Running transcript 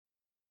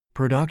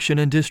Production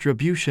and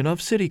distribution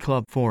of City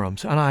Club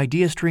forums on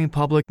IdeaStream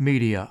Public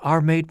Media are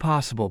made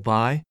possible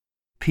by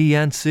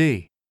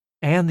PNC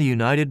and the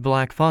United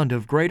Black Fund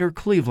of Greater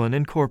Cleveland,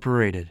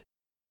 Incorporated.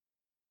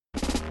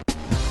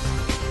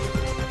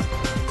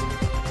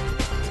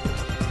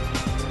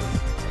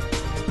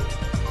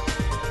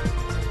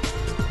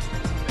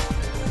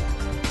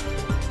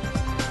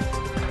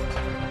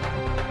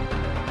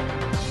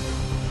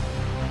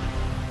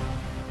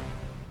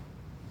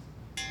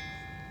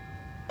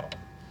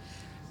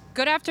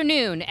 Good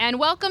afternoon, and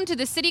welcome to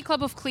the City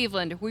Club of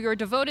Cleveland, where we are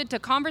devoted to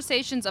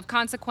conversations of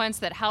consequence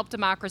that help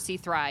democracy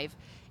thrive.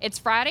 It's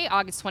Friday,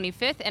 August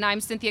 25th, and I'm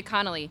Cynthia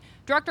Connolly,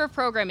 Director of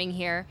Programming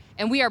here,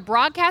 and we are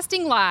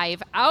broadcasting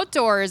live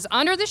outdoors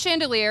under the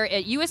chandelier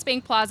at US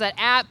Bank Plaza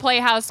at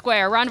Playhouse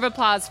Square. Round of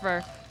applause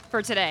for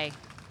today.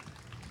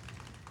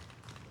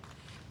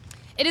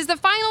 It is the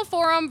final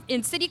forum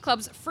in City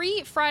Club's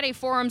Free Friday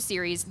Forum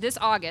series this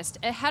August,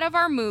 ahead of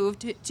our move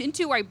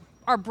into our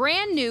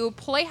brand new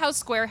Playhouse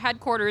Square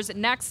headquarters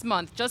next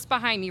month, just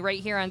behind me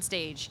right here on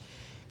stage.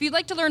 If you'd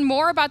like to learn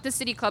more about the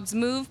City Club's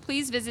move,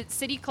 please visit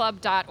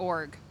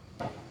cityclub.org.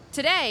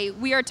 Today,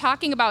 we are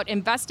talking about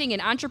investing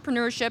in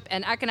entrepreneurship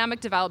and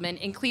economic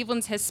development in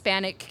Cleveland's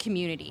Hispanic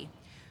community.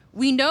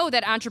 We know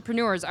that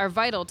entrepreneurs are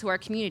vital to our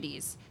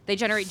communities. They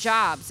generate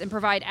jobs and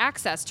provide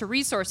access to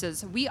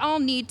resources we all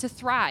need to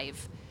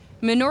thrive.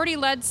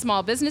 Minority-led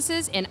small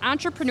businesses and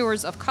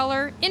entrepreneurs of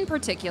color, in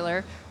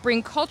particular,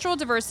 bring cultural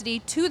diversity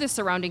to the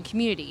surrounding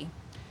community.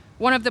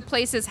 One of the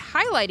places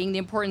highlighting the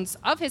importance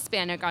of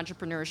Hispanic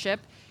entrepreneurship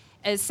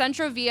is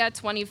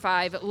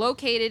CentroVilla25,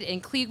 located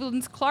in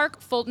Cleveland's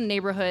Clark-Fulton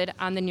neighborhood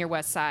on the Near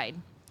West Side.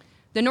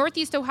 The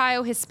Northeast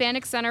Ohio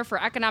Hispanic Center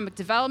for Economic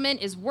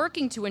Development is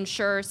working to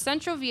ensure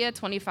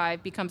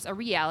CentroVilla25 becomes a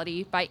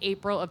reality by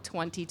April of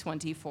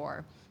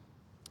 2024.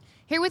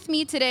 Here with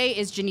me today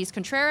is Jenice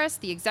Contreras,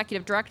 the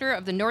Executive Director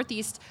of the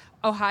Northeast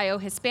Ohio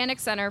Hispanic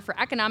Center for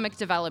Economic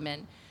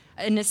Development,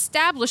 an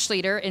established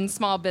leader in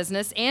small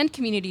business and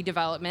community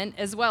development,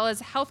 as well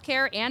as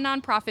healthcare and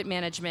nonprofit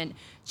management.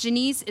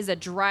 Jenice is a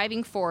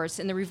driving force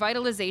in the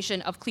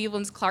revitalization of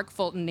Cleveland's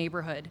Clark-Fulton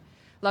neighborhood,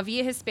 La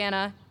Villa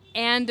Hispana,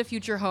 and the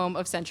future home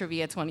of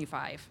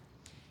CentroVilla25.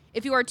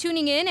 If you are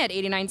tuning in at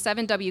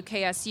 89.7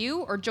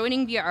 WKSU or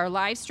joining via our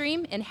live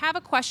stream and have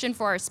a question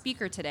for our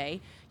speaker today,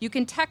 you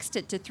can text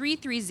it to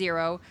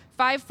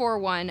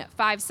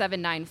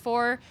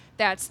 330-541-5794.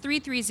 That's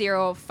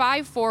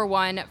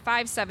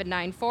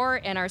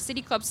 330-541-5794, and our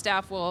City Club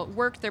staff will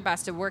work their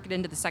best to work it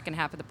into the second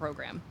half of the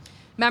program.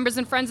 Members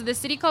and friends of the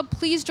City Club,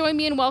 please join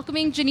me in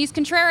welcoming Jenice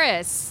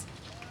Contreras.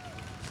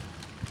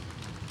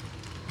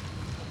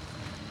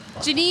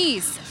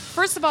 Jenice,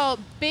 first of all,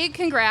 big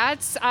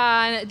congrats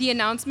on the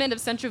announcement of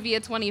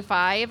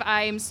CentroVilla25.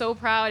 I am so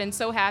proud and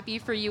so happy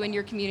for you and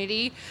your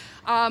community.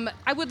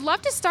 I would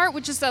love to start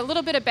with just a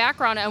little bit of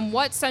background on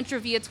what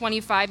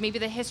CentroVilla25, maybe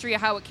the history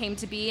of how it came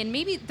to be, and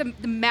maybe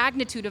the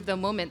magnitude of the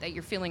moment that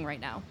you're feeling right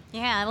now.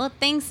 Yeah, well,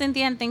 thanks,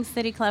 Cynthia, and thanks,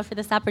 City Club, for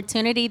this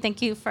opportunity.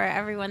 Thank you for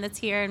everyone that's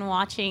here and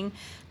watching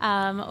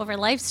over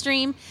live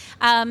stream.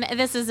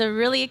 This is a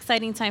really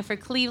exciting time for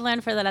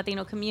Cleveland, for the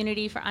Latino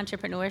community, for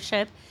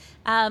entrepreneurship.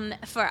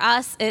 For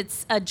us,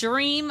 it's a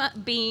dream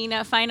being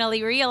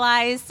finally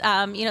realized.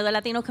 The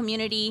Latino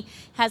community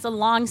has a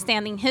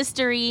long-standing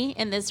history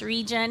in this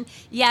region,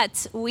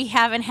 yet we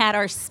haven't had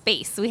our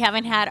space. We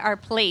haven't had our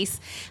place.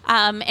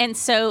 And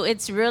so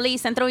it's really,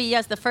 CentroVilla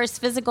is the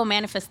first physical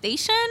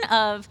manifestation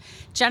of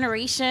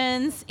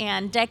generations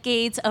and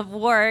decades of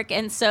work.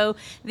 And so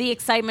the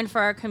excitement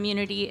for our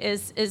community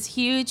is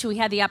huge. We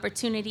had the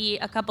opportunity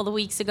a couple of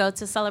weeks ago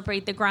to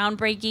celebrate the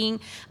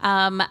groundbreaking.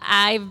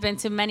 I've been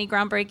to many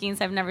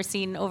groundbreakings. I've never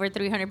seen over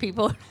 300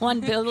 people in one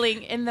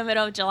building in the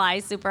middle of July,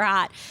 super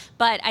hot.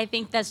 But I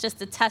think that's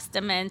just a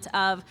testament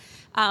of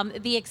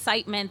the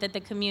excitement that the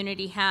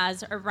community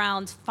has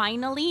around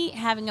finally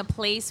having a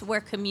place where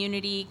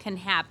community can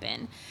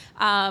happen.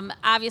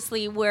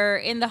 Obviously, we're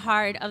in the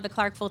heart of the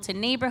Clark-Fulton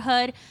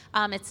neighborhood.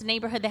 It's a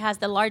neighborhood that has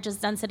the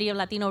largest density of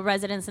Latino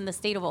residents in the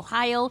state of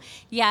Ohio,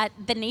 yet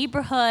the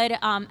neighborhood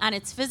on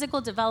its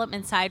physical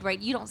development side, right,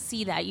 you don't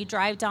see that. You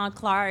drive down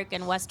Clark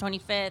and West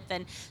 25th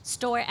and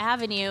Store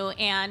Avenue,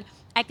 and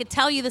I could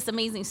tell you this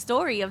amazing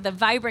story of the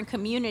vibrant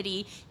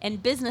community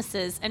and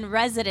businesses and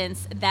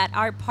residents that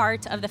are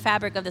part of the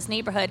fabric of this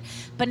neighborhood,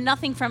 but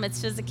nothing from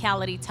its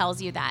physicality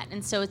tells you that.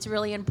 And so it's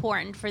really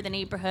important for the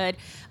neighborhood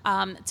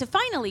to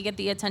finally get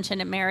the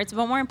attention it merits,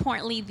 but more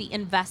importantly, the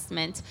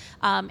investment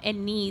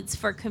and needs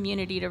for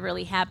community to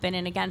really happen.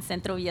 And again,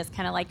 CentroVilla is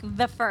kind of like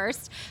the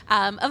first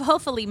of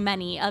hopefully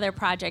many other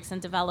projects and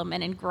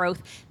development and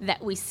growth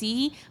that we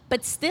see,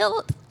 but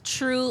still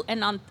true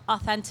and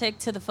authentic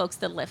to the folks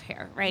that live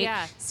here, right? Yeah.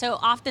 So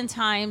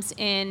oftentimes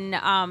in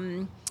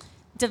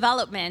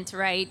development,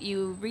 right,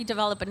 you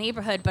redevelop a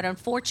neighborhood, but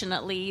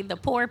unfortunately the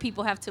poor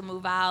people have to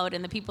move out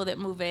and the people that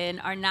move in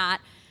are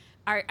not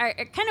are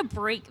kind of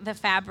break the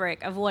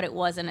fabric of what it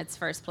was in its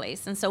first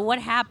place. And so what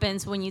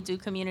happens when you do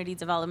community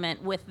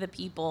development with the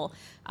people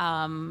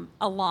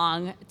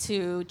along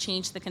to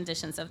change the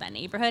conditions of that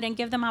neighborhood and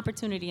give them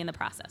opportunity in the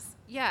process?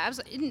 Yeah,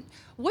 absolutely. And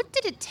what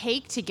did it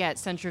take to get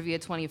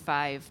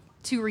CentroVilla25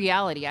 to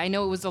reality? I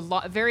know it was a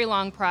very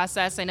long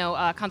process. I know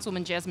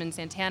Councilwoman Jasmine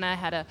Santana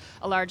had a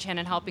large hand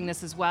in helping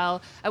this as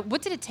well.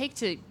 What did it take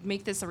to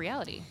make this a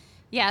reality?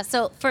 Yeah,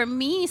 so for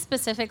me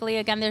specifically,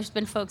 again, there's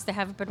been folks that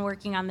have been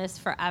working on this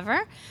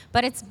forever,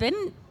 but it's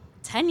been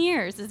 10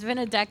 years. It's been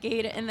a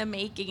decade in the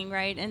making,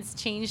 right? And it's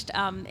changed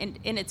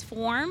in its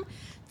form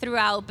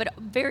throughout, but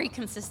very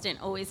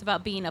consistent, always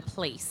about being a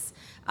place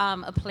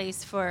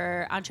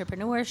for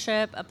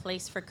entrepreneurship, a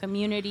place for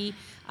community.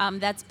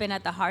 That's been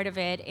at the heart of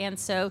it. And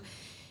so,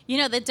 you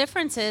know, the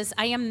difference is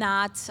I am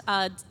not,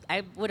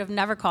 I would have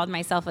never called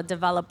myself a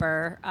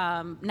developer.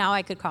 Now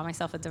I could call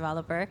myself a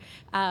developer.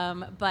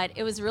 But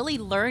it was really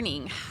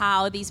learning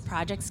how these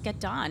projects get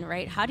done,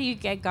 right? How do you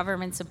get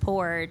government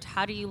support?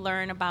 How do you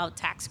learn about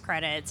tax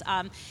credits?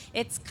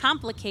 It's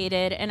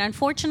complicated. And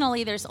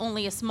unfortunately, there's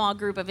only a small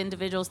group of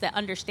individuals that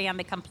understand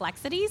the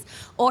complexities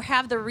or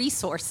have the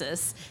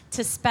resources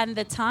to spend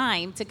the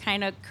time to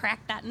kind of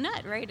crack that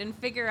nut, right? And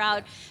figure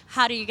out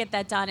how do you get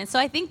that done. And so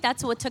I think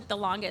that's what took the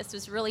longest,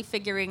 was really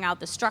figuring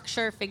out the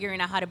structure, figuring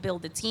out how to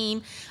build a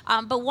team.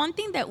 But one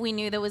thing that we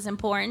knew that was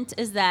important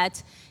is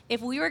that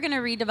if we were going to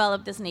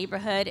redevelop this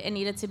neighborhood, it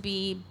needed to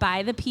be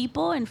by the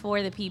people and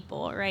for the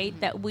people, right?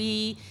 Mm-hmm. That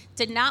we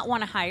did not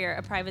want to hire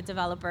a private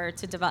developer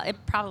to develop. It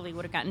probably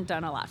would have gotten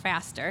done a lot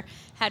faster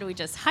had we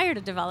just hired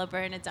a developer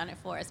and had done it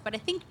for us. But I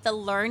think the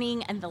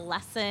learning and the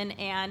lesson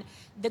and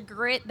the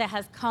grit that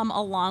has come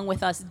along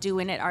with us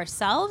doing it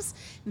ourselves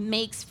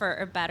makes for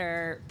a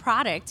better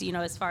product, you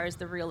know, as far as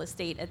the real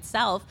estate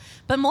itself.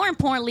 But more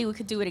importantly, we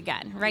could do it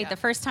again, right? Yeah. The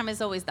first time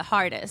is always the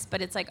hardest,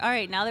 but it's like, all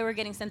right, now that we're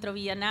getting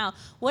CentroVilla now,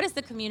 what does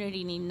the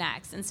community need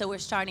next? And so we're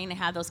starting to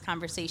have those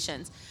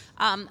conversations.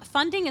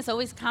 Funding is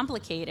always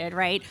complicated,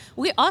 right?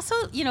 We also,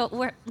 you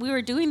know, we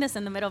were doing this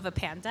in the middle of a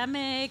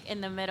pandemic,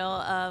 in the middle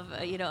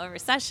of, you know, a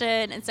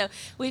recession. And so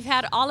we've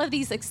had all of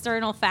these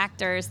external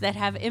factors that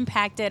have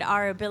impacted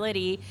our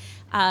ability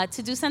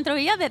to do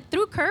CentroVilla that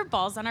threw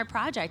curveballs on our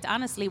project.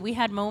 Honestly, we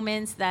had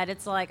moments that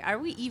it's like, are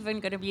we even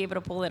going to be able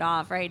to pull it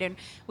off, right? And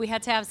we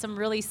had to have some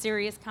really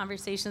serious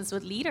conversations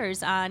with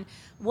leaders on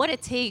what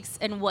it takes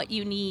and what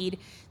you need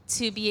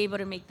to be able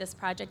to make this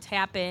project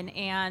happen.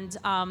 And,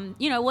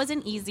 you know, it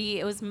wasn't easy.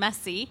 It was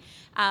messy.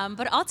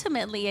 But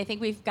ultimately, I think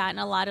we've gotten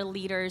a lot of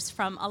leaders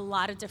from a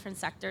lot of different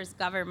sectors,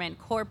 government,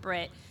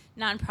 corporate,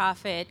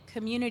 nonprofit,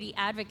 community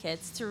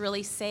advocates, to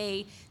really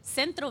say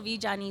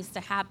CentroVilla needs to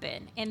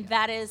happen. And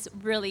that is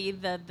really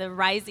the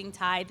rising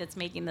tide that's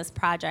making this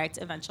project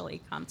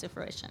eventually come to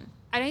fruition.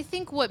 And I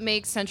think what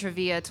makes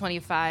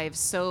CentroVilla25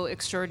 so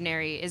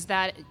extraordinary is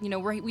that, you know,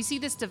 we see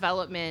this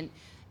development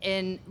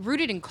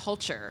rooted in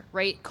culture,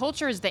 right?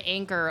 Culture is the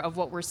anchor of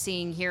what we're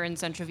seeing here in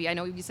CentroVilla. I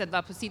know you said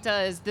La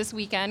Posita is this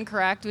weekend,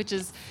 correct? Which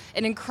is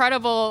an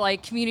incredible,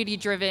 like,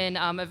 community-driven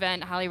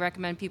event. Highly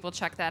recommend people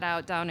check that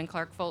out down in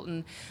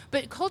Clark-Fulton.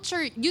 But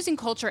culture, using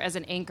culture as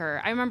an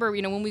anchor. I remember,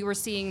 you know, when we were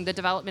seeing the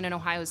development in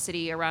Ohio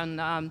City around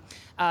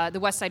the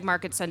West Side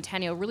Market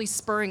Centennial, really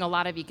spurring a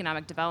lot of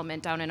economic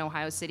development down in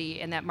Ohio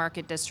City in that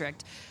market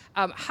district.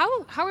 How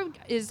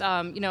is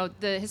you know,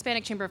 the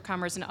Hispanic Chamber of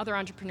Commerce and other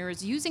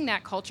entrepreneurs using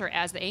that culture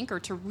as the anchor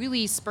to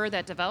really spur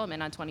that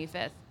development on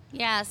 25th?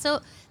 Yeah,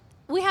 so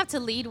we have to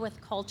lead with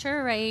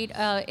culture, right?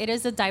 It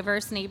is a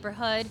diverse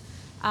neighborhood,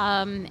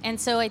 and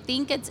so I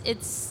think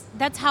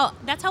that's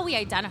how we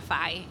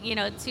identify, you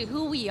know, to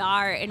who we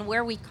are and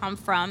where we come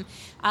from.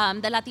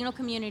 The Latino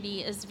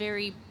community is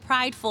very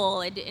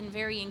prideful and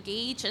very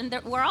engaged, and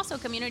we're also a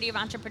community of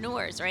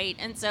entrepreneurs, right?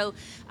 And so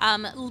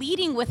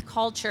leading with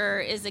culture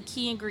is a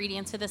key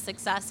ingredient to the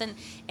success,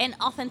 and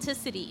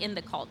authenticity in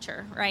the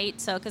culture,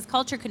 right? So because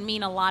culture can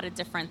mean a lot of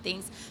different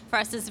things. For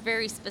us, it's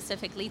very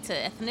specifically to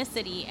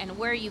ethnicity and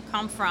where you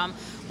come from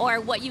or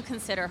what you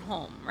consider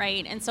home,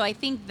 right? And so I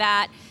think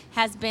that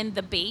has been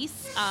the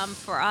base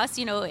for us.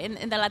 You know,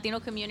 in the Latino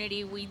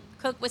community, we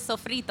cook with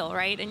sofrito,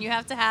 right? And you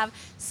have to have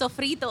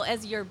sofrito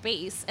as your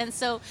base. And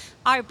so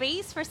our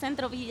base for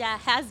CentroVilla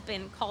has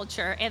been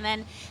culture. And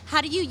then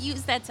how do you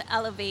use that to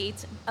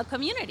elevate a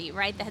community,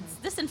 right? That's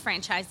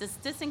disenfranchised, that's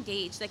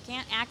disengaged, that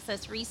can't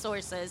access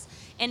resources,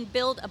 and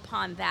build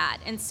upon that.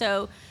 And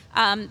so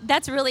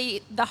that's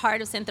really the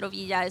heart of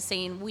CentroVilla, is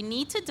saying we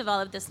need to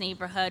develop this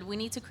neighborhood, we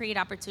need to create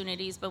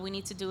opportunities, but we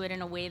need to do it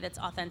in a way that's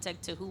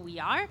authentic to who we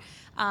are.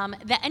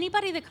 That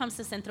anybody that comes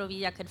to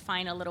CentroVilla could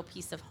find a little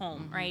piece of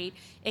home, mm-hmm. right?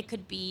 It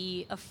could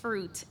be a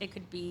fruit, it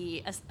could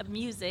be a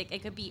music,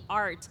 it could be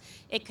art,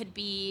 it could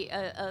be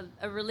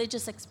a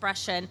religious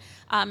expression.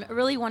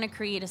 Really want to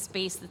create a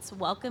space that's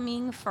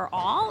welcoming for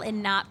all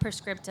and not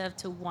prescriptive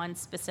to one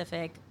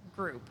specific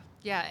group.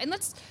 Yeah, and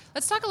let's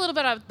talk a little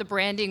bit about the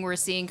branding we're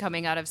seeing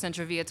coming out of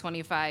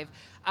CentroVilla25.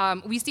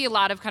 We see a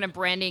lot of kind of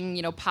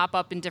branding, pop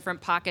up in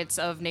different pockets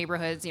of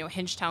neighborhoods.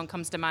 Hinchtown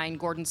comes to mind,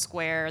 Gordon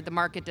Square, the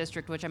Market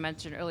District, which I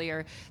mentioned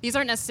earlier. These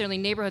aren't necessarily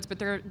neighborhoods, but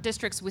they're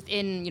districts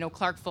within,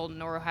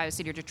 Clark-Fulton or Ohio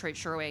City or Detroit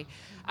Shoreway.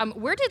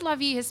 Where did La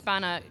Villa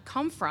Hispana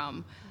come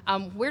from?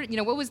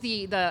 What was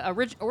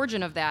the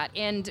origin of that?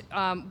 And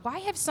why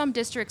have some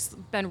districts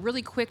been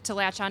really quick to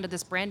latch onto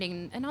this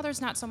branding and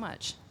others not so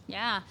much?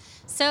 Yeah.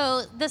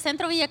 So the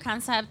CentroVilla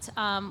concept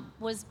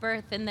was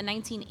birthed in the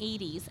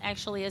 1980s,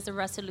 actually, as a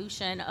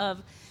resolution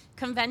of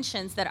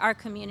conventions that our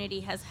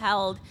community has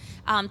held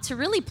to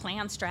really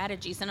plan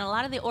strategies. And a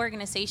lot of the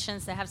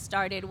organizations that have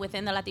started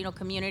within the Latino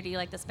community,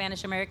 like the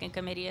Spanish American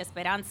Committee,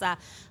 Esperanza,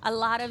 a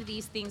lot of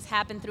these things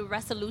happen through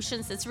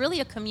resolutions. It's really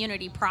a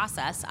community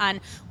process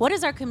on what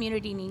does our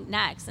community need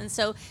next. And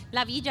so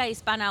La Villa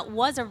Hispana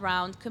was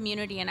around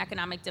community and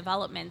economic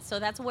development. So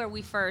that's where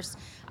we first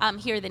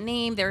hear the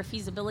name. There are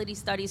feasibility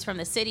studies from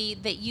the city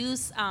that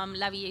use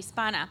La Villa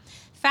Hispana.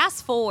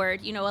 Fast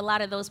forward, a lot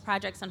of those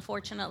projects,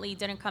 unfortunately,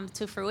 didn't come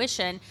to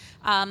fruition.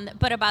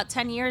 But about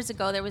 10 years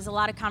ago, there was a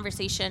lot of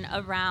conversation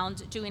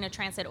around doing a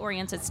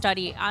transit-oriented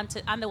study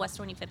on the West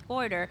 25th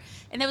Corridor.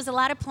 And there was a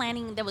lot of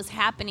planning that was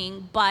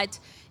happening, but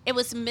it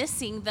was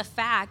missing the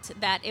fact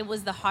that it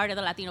was the heart of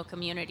the Latino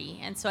community.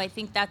 And so I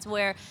think that's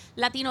where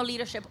Latino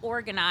leadership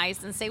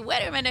organized and say,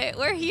 wait a minute,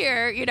 we're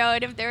here,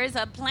 and if there is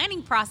a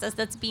planning process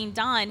that's being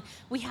done,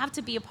 we have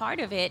to be a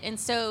part of it. And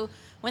so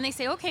when they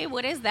say, okay,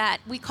 what is that?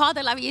 We called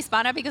it La Villa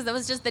Hispana because that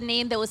was just the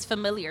name that was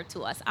familiar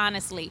to us,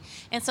 honestly.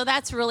 And so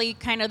that's really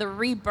kind of the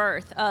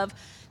rebirth of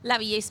La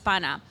Villa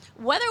Hispana.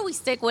 Whether we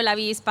stick with La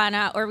Villa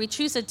Hispana or we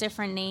choose a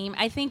different name,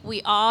 I think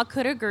we all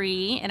could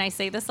agree, and I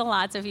say this a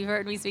lot, so if you've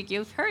heard me speak,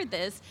 you've heard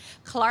this,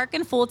 Clark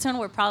and Fulton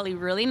were probably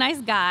really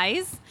nice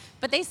guys,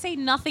 but they say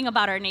nothing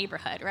about our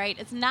neighborhood, right?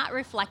 It's not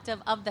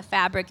reflective of the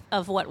fabric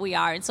of what we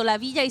are. And so La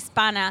Villa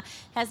Hispana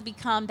has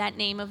become that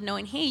name of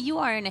knowing, hey, you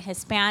are in a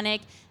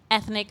Hispanic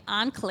ethnic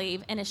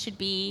enclave, and it should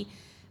be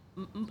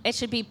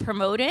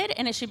promoted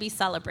and it should be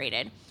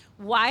celebrated.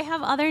 Why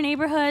have other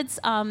neighborhoods,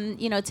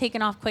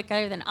 taken off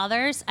quicker than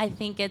others? I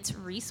think it's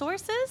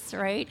resources,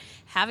 right?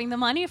 Having the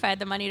money. If I had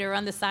the money to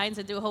run the signs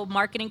and do a whole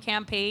marketing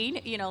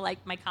campaign,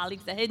 like my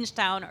colleagues at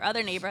Hinchtown or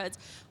other neighborhoods,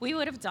 we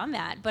would have done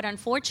that. But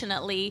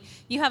unfortunately,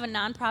 you have a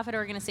nonprofit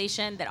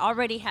organization that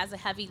already has a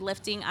heavy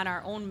lifting on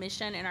our own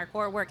mission and our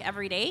core work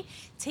every day,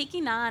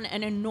 taking on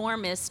an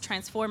enormous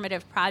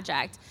transformative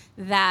project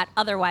that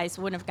otherwise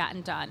wouldn't have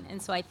gotten done.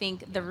 And so I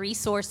think the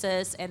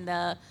resources and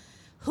the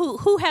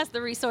who has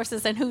the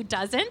resources and who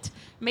doesn't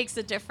makes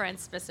a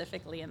difference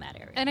specifically in that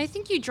area. And I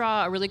think you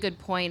draw a really good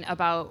point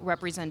about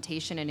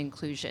representation and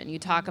inclusion. You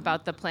talk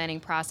about the planning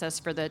process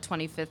for the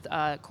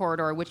 25th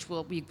corridor, which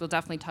we will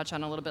definitely touch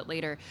on a little bit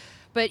later.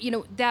 But,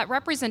 that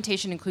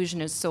representation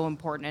inclusion is so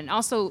important. And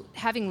also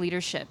having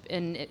leadership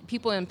and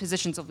people in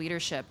positions of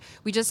leadership.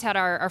 We just had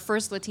our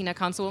first Latina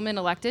councilwoman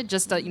elected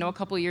just, a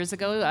couple of years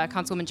ago,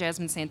 Councilwoman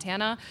Jasmine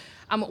Santana.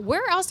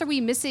 Where else are we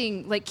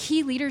missing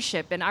key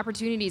leadership and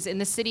opportunities in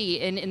the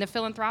city, in the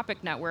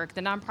philanthropic network,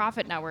 the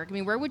nonprofit network? I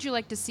mean, where would you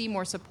like to see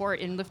more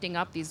support in lifting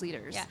up these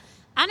leaders? Yeah.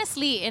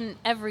 Honestly, in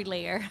every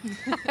layer,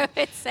 I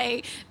would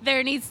say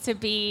there needs to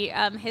be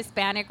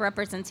Hispanic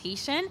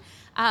representation.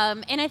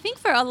 And I think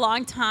for a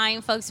long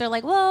time, folks are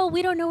like, well,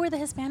 we don't know where the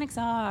Hispanics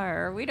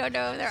are. Or we don't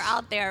know if they're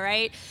out there,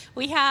 right?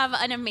 We have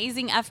an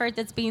amazing effort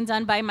that's being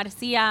done by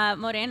Marcia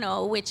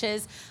Moreno, which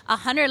is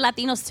 100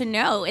 Latinos to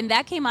Know. And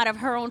that came out of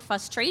her own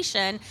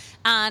frustration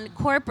on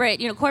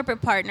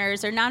corporate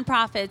partners or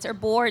nonprofits or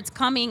boards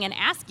coming and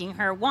asking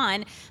her,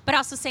 one, but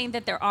also saying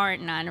that there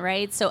aren't none,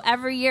 right? So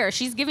every year,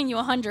 she's giving you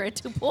 100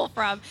 to pull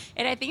from.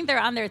 And I think they're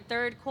on their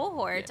third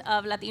cohort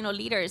of Latino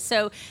leaders.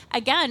 So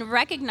again,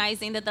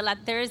 recognizing that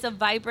there is a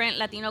vibrant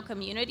Latino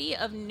community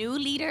of new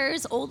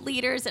leaders, old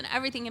leaders, and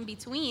everything in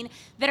between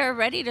that are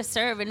ready to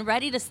serve and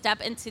ready to step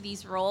into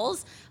these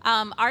roles.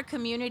 Our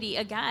community,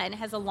 again,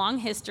 has a long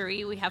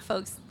history. We have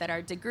folks that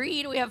are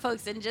degreed. We have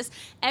folks in just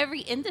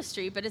every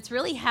industry, but it's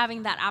really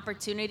having that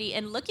opportunity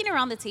and looking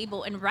around the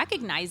table and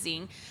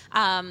recognizing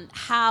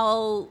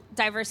how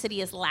diversity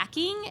is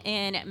lacking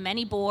in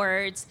many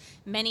boards,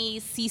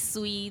 many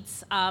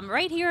C-suites,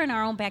 right here in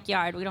our own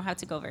backyard. We don't have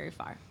to go very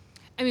far.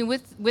 I mean,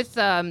 with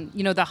the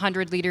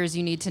 100 leaders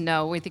you need to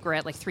know, I think we're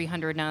at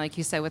 300 now, like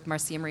you said, with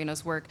Marcia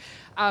Moreno's work.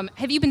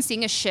 Have you been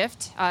seeing a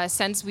shift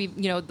since we've,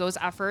 those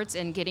efforts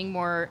in getting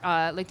more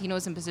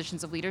Latinos in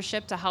positions of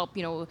leadership to help,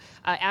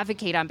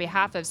 advocate on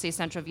behalf of, say,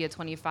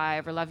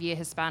 CentroVilla25 or La Villa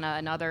Hispana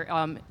and other,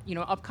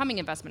 upcoming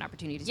investment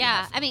opportunities?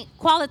 Yeah, I mean,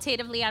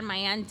 qualitatively on my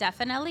end,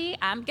 definitely.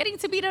 I'm getting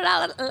to meet a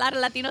lot of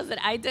Latinos that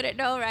I didn't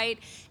know, right?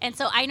 And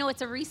so I know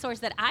it's a resource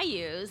that I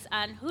use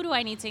on who do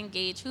I need to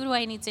engage, who do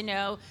I need to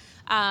know,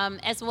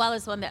 as well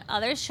as one that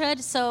others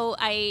should. So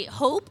I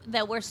hope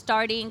that we're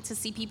starting to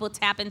see people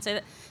tap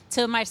into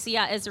to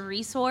Marcia as a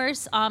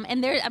resource.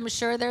 And I'm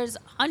sure there's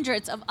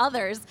hundreds of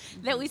others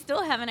that we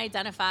still haven't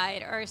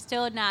identified or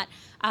still not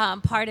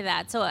part of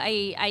that. So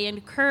I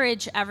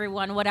encourage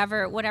everyone,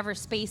 whatever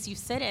space you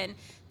sit in,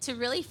 to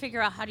really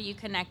figure out how do you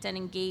connect and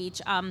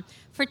engage.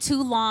 For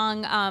too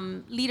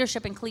long,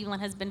 leadership in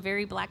Cleveland has been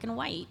very black and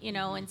white,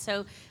 and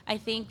so I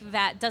think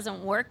that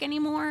doesn't work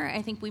anymore.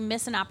 I think we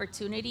miss an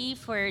opportunity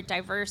for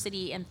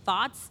diversity in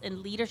thoughts and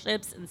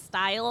leaderships and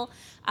style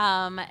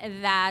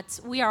that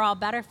we are all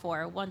better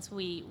for once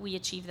we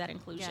achieve that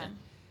inclusion.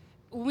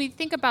 Yeah. When we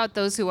think about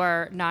those who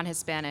are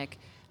non-Hispanic,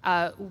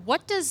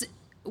 what does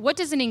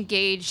an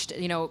engaged,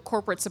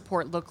 corporate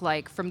support look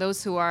like from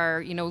those who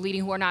are,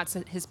 leading, who are not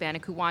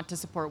Hispanic, who want to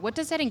support? What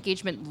does that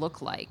engagement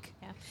look like?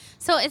 Yeah.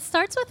 So it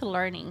starts with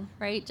learning,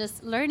 right?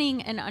 Just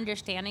learning and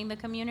understanding the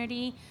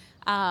community,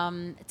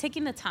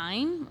 taking the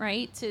time,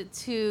 right,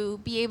 to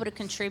be able to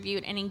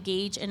contribute and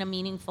engage in a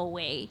meaningful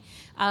way.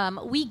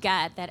 We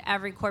get that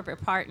every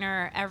corporate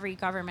partner, every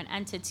government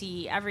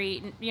entity,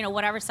 every,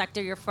 whatever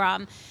sector you're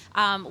from,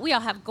 we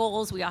all have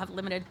goals, we all have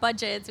limited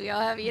budgets, we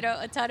all have,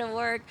 a ton of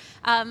work,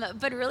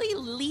 but really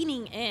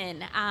leaning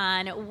in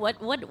on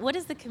what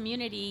is the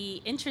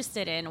community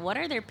interested in, what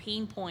are their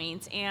pain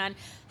points, and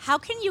how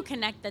can you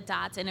connect the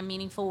dots in a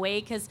meaningful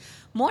way? Because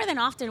more than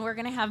often, we're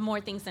going to have more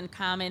things in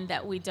common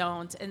that we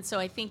don't. And so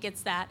I think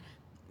it's that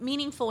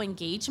meaningful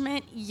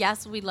engagement.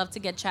 Yes, we love to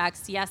get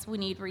checks. Yes, we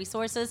need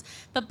resources.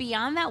 But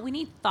beyond that, we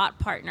need thought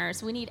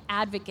partners. We need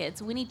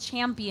advocates. We need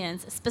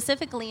champions,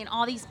 specifically in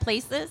all these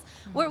places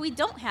where we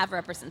don't have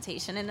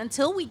representation. And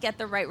until we get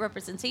the right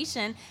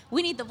representation,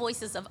 we need the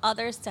voices of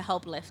others to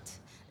help lift,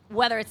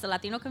 whether it's the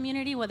Latino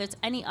community, whether it's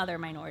any other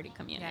minority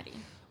community. Yeah.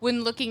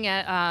 When looking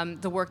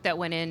at the work that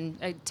went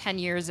in, 10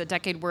 years, a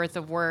decade worth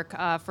of work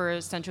for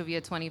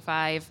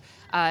CentroVilla25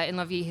 in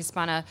La Villa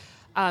Hispana,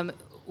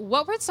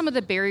 what were some of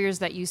the barriers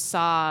that you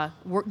saw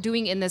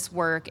doing in this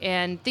work,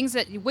 and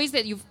ways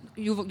that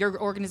your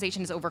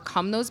organization has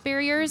overcome those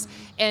barriers?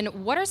 Mm-hmm.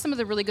 And what are some of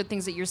the really good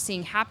things that you're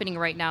seeing happening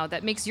right now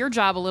that makes your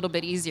job a little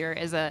bit easier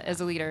as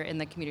a leader in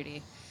the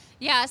community?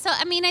 Yeah, so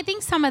I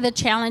think some of the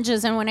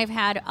challenges, and when I've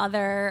had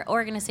other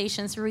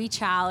organizations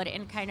reach out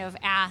and kind of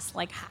ask,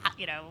 like,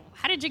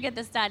 how did you get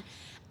this done?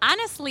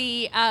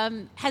 Honestly,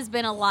 has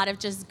been a lot of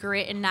just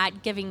grit and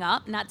not giving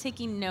up, not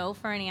taking no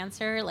for an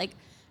answer. Like,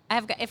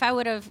 if I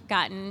would have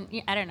gotten,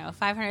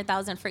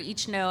 $500,000 for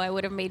each no, I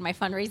would have made my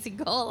fundraising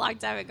goal a long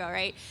time ago,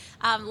 right?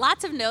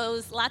 Lots of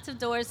no's, lots of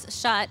doors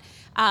shut,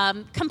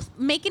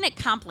 making it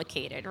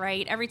complicated,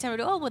 right? Every time we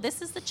do,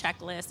 this is the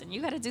checklist, and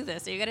you got to do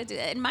this, and you got to do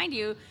that. And mind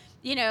you,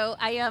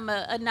 I am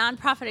a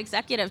nonprofit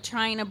executive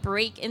trying to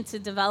break into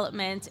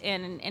development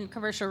and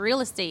commercial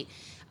real estate.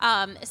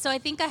 So I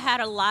think I had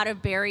a lot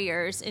of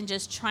barriers in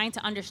just trying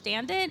to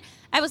understand it.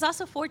 I was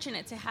also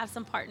fortunate to have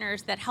some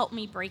partners that helped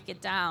me break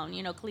it down.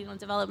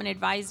 Cleveland Development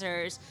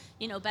Advisors,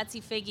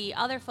 Betsy Figge,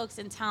 other folks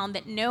in town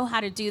that know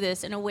how to do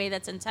this in a way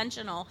that's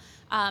intentional,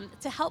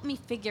 to help me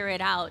figure it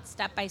out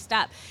step by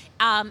step.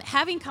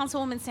 Having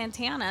Councilwoman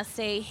Santana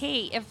say,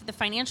 hey, if the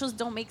financials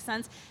don't make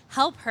sense,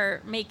 help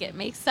her make it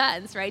make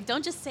sense, right?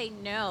 Don't just say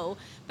no,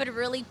 but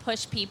really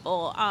push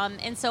people.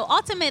 And so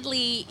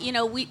ultimately,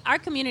 our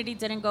community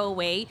didn't go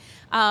away.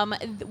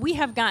 We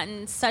have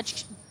gotten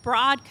such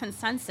broad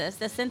consensus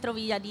that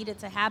CentroVilla needed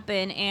to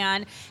happen,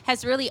 and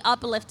has really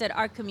uplifted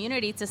our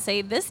community to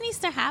say this needs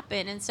to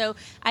happen. And so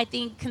I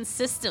think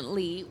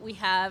consistently we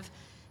have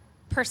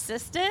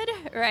persisted,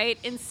 right,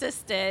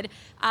 insisted,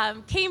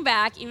 came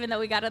back even though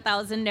we got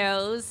 1,000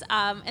 no's,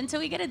 until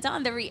we get it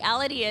done. The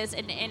reality is,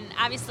 and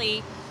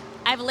obviously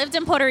I've lived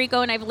in Puerto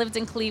Rico and I've lived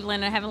in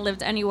Cleveland. I haven't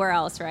lived anywhere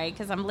else, right?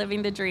 Because I'm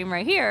living the dream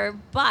right here.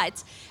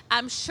 But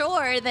I'm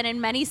sure that in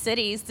many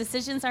cities,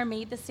 decisions are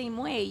made the same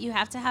way. You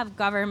have to have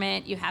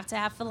government, you have to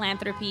have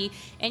philanthropy,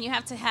 and you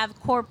have to have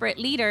corporate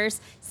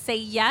leaders say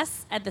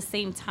yes at the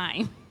same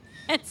time.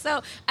 And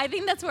so I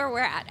think that's where we're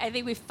at. I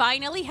think we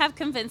finally have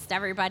convinced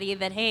everybody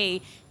that,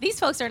 hey, these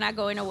folks are not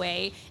going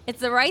away.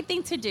 It's the right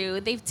thing to do.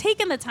 They've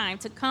taken the time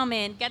to come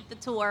in, get the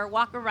tour,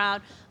 walk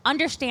around,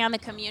 understand the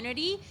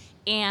community,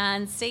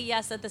 and say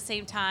yes at the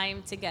same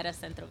time to get us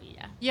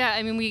CentroVilla. Yeah,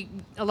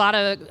 a lot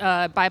of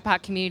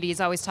BIPOC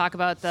communities always talk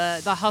about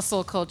the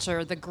hustle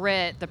culture, the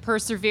grit, the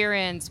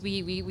perseverance.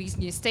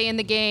 We stay in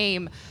the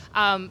game.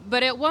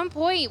 But at one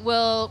point,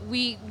 will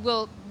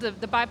the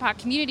BIPOC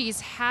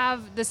communities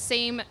have the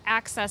same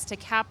access to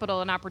capital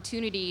and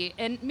opportunity,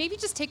 and maybe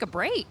just take a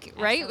break,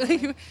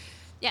 right?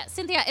 Yeah,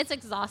 Cynthia, it's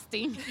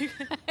exhausting.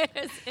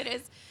 It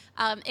is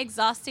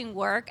exhausting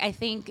work. I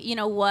think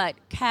what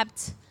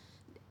kept.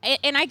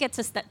 And I get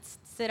to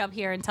sit up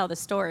here and tell the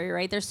story,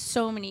 right? There's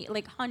so many,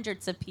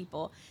 hundreds of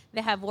people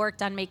that have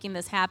worked on making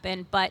this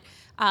happen. But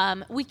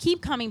we keep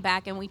coming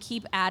back and we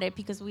keep at it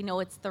because we know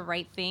it's the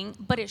right thing.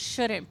 But it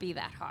shouldn't be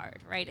that hard,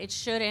 right? It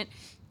shouldn't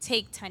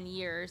take 10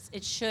 years.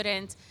 It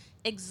shouldn't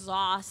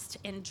exhaust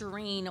and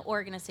drain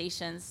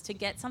organizations to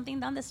get something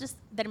done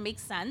that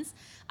makes sense.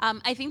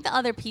 I think the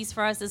other piece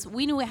for us is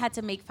we knew it had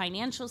to make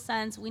financial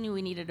sense. We knew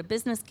we needed a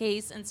business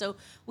case. And so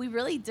we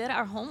really did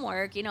our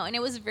homework, and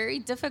it was very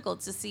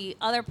difficult to see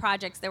other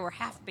projects that were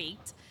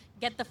half-baked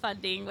get the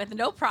funding with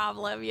no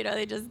problem.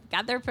 They just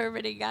got their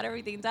permitting, got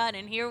everything done.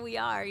 And here we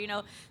are,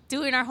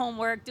 doing our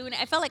homework,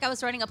 I felt like I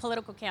was running a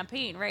political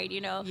campaign, right?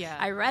 Yeah.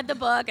 I read the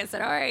book. I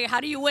said, all right, how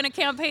do you win a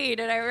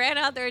campaign? And I ran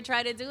out there and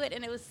tried to do it.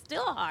 And it was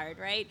still hard,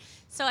 right?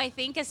 So I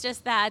think it's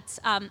just that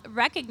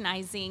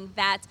recognizing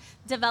that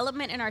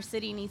development in our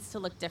city needs to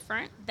look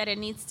different, that it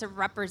needs to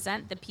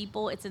represent the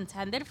people it's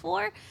intended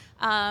for.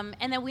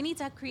 And that we need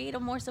to create a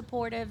more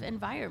supportive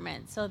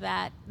environment so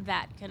that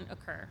that can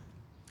occur.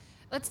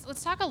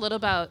 Let's talk a little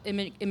about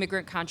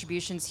immigrant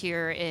contributions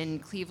here in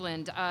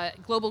Cleveland.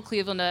 Global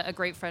Cleveland, a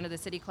great friend of the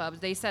City Club,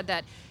 they said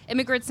that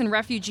immigrants and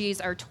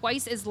refugees are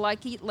twice as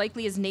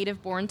likely as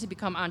native-born to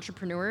become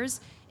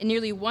entrepreneurs, and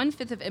nearly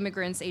 1/5 of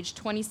immigrants aged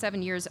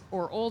 27 years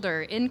or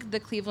older in the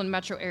Cleveland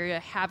metro area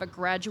have a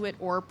graduate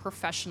or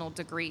professional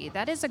degree.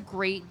 That is a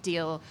great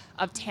deal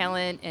of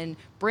talent and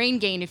brain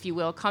gain, if you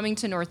will, coming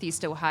to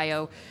Northeast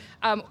Ohio.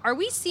 Are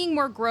we seeing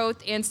more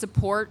growth and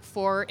support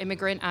for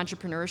immigrant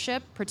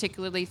entrepreneurship,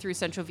 particularly through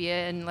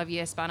CentroVilla and La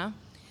Villa Hispana?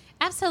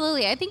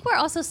 Absolutely. I think we're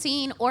also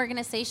seeing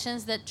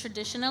organizations that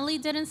traditionally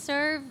didn't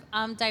serve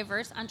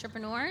diverse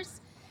entrepreneurs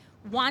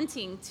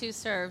wanting to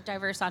serve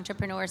diverse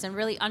entrepreneurs and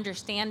really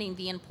understanding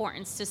the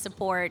importance to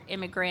support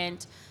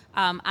immigrant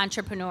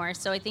entrepreneurs.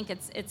 So I think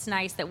it's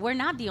nice that we're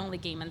not the only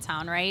game in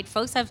town, right?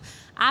 Folks have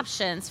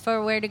options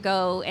for where to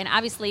go, and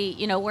obviously,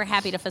 we're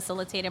happy to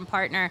facilitate and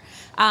partner.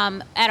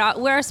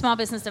 We're a small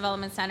business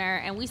development center,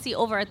 and we see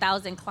over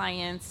 1,000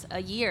 clients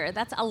a year.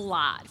 That's a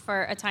lot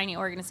for a tiny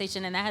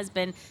organization, and that has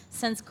been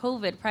since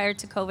COVID. Prior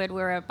to COVID, we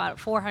were about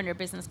 400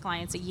 business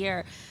clients a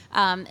year.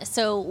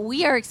 So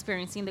we are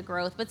experiencing the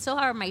growth, but so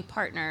are my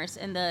partners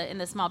in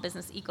the small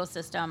business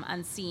ecosystem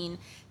and seeing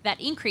that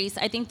increase.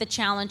 I think the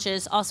challenge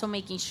is also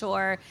making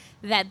sure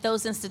that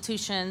those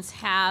institutions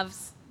have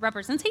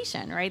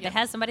representation, right? That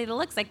has somebody that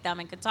looks like them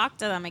and could talk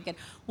to them and could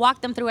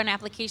walk them through an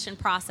application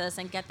process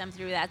and get them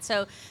through that.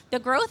 So the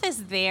growth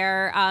is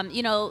there.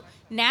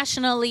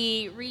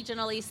 Nationally,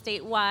 regionally,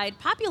 statewide,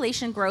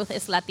 population growth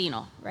is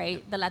Latino,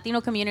 right? The Latino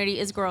community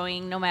is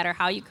growing no matter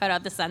how you cut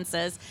out the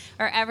census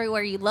or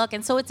everywhere you look.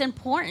 And so it's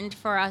important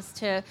for us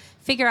to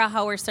figure out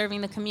how we're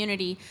serving the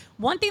community.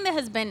 One thing that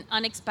has been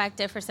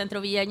unexpected for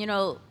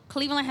CentroVilla,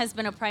 Cleveland has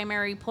been a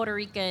primary Puerto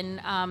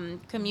Rican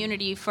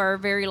community for a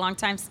very long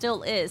time,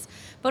 still is.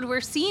 But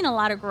we're seeing a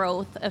lot of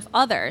growth of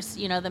others,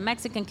 the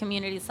Mexican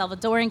community,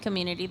 Salvadoran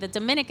community, the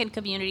Dominican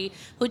community,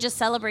 who just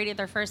celebrated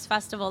their first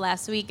festival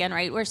last weekend,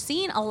 right? We're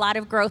seeing a lot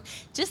of growth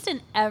just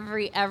in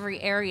every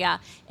area.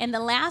 In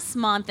the last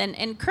month,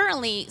 and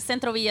currently,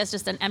 CentroVilla is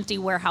just an empty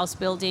warehouse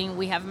building.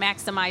 We have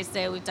maximized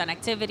it. We've done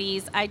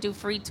activities. I do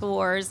free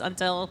tours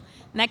until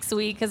next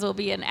week because we'll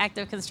be an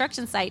active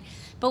construction site.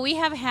 But we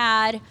have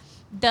had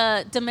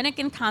the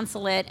Dominican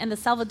consulate and the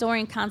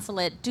Salvadoran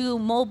consulate do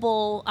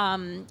mobile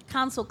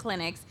consul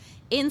clinics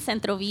in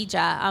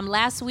CentroVilla.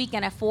 Last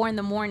weekend at 4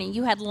 a.m,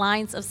 you had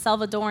lines of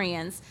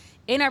Salvadorians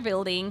in our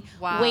building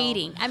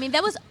waiting. I mean,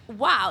 that's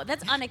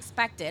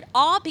unexpected.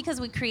 All because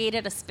we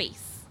created a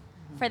space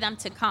for them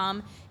to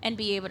come and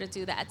be able to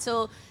do that.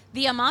 So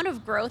the amount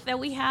of growth that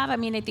we have, I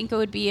think it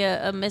would be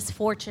a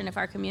misfortune if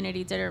our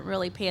community didn't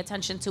really pay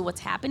attention to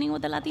what's happening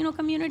with the Latino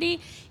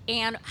community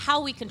and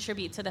how we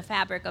contribute to the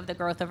fabric of the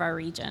growth of our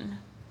region.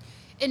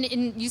 And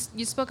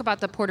you spoke about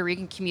the Puerto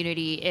Rican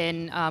community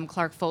in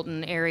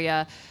Clark-Fulton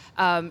area.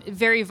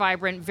 Very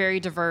vibrant, very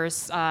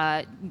diverse,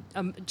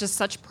 just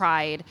such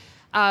pride.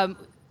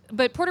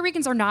 But Puerto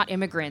Ricans are not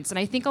immigrants, and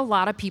I think a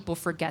lot of people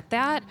forget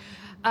that.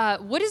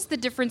 What is the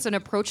difference in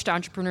approach to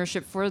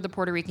entrepreneurship for the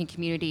Puerto Rican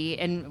community,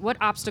 and what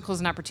obstacles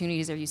and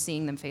opportunities are you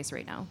seeing them face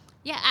right now?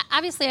 Yeah,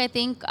 obviously, I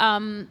think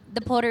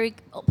the Puerto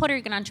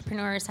Rican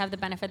entrepreneurs have the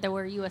benefit that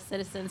we're U.S.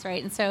 citizens,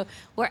 right? And so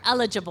we're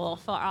eligible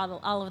for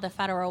all of the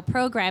federal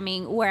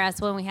programming,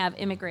 whereas when we have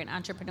immigrant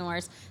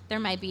entrepreneurs,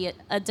 there might be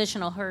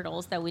additional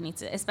hurdles that we need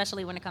to,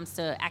 especially when it comes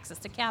to access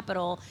to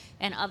capital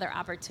and other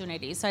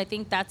opportunities. So I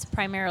think that's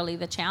primarily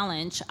the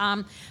challenge.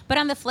 But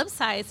on the flip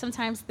side,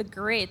 sometimes the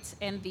grit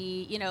and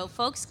the,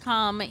 folks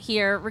come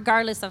here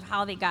regardless of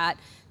how they got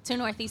to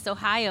Northeast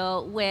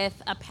Ohio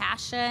with a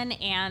passion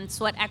and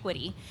sweat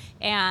equity.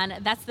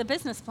 And that's the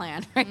business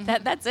plan, right?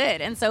 Mm-hmm. That's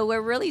it. And so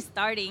we're really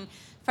starting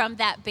from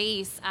that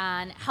base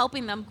on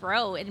helping them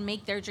grow and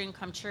make their dream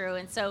come true.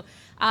 And so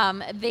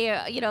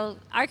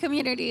our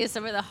community is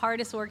some of the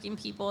hardest working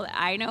people that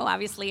I know.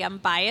 Obviously, I'm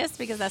biased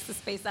because that's the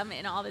space I'm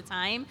in all the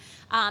time.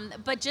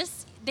 But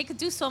just they could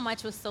do so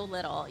much with so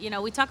little.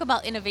 We talk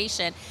about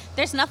innovation.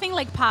 There's nothing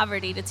like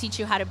poverty to teach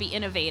you how to be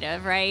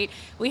innovative, right?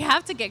 We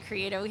have to get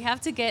creative. We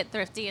have to get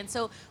thrifty. And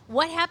so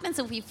what happens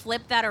if we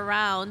flip that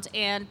around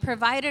and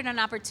provided an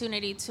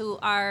opportunity to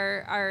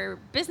our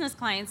business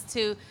clients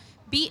to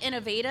be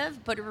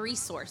innovative, but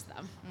resource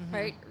them,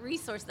 right?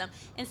 Resource them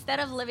instead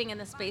of living in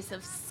the space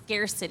of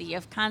scarcity,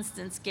 of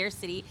constant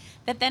scarcity,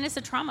 that then is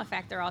a trauma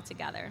factor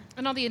altogether.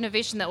 And all the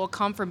innovation that will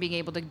come from being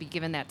able to be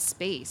given that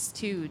space,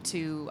 too,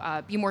 to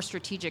be more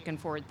strategic and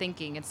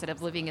forward-thinking instead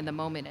of living in the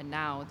moment and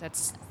now.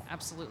 That's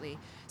absolutely.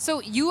 So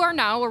you are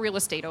now a real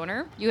estate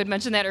owner. You had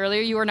mentioned that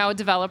earlier. You are now a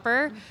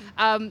developer.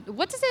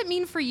 What does it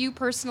mean for you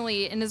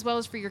personally and as well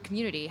as for your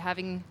community,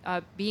 having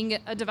being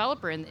a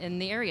developer in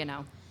the area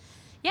now?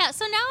 Yeah,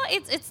 so now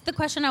it's the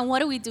question on what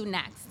do we do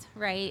next,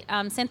 right?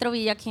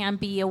 CentroVilla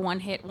can't be a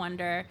one-hit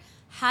wonder.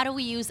 How do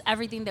we use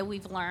everything that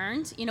we've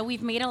learned? You know,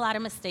 we've made a lot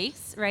of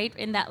mistakes, right,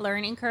 in that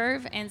learning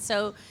curve. And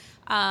so,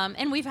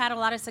 and we've had a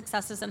lot of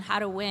successes on how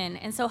to win.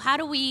 And so how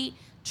do we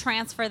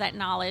transfer that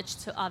knowledge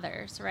to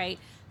others, right?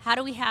 How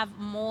do we have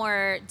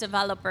more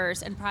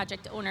developers and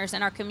project owners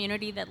in our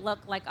community that look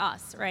like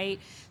us, right?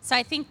 So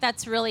I think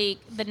that's really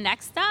the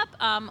next step.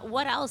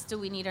 What else do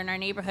we need in our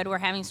neighborhood? We're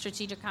having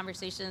strategic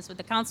conversations with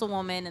the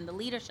councilwoman and the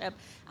leadership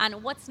on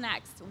what's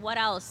next. What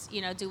else,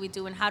 do we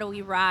do, and how do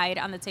we ride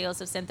on the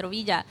tails of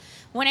CentroVilla?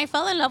 When I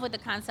fell in love with the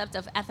concept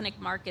of ethnic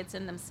markets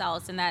in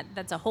themselves, and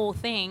that's a whole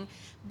thing,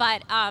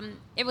 but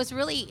it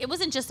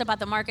wasn't just about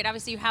the market.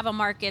 Obviously, you have a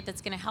market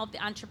that's going to help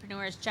the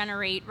entrepreneurs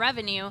generate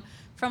revenue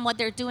from what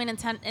they're doing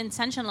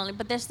intentionally,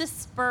 but there's this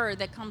spur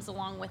that comes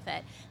along with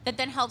it that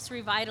then helps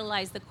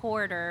revitalize the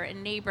corridor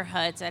and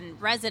neighborhoods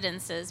and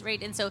residences,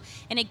 right? And so,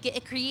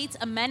 it creates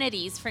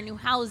amenities for new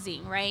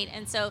housing, right?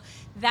 And so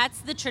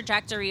that's the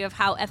trajectory of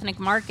how ethnic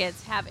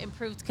markets have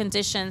improved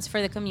conditions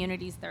for the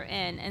communities they're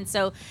in. And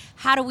so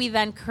how do we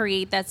then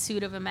create that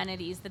suite of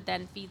amenities that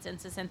then feeds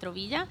into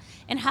CentroVilla?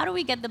 And how do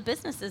we get the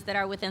businesses that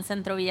are within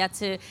CentroVilla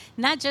to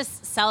not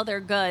just sell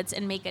their goods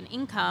and make an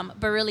income,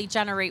 but really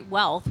generate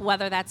wealth,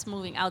 whether that's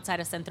moving outside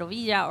of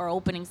CentroVilla or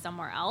opening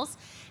somewhere else?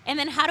 And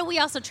then how do we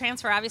also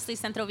transfer? Obviously,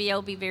 CentroVilla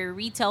will be very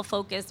retail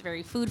focused,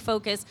 very food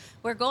focused.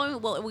 We're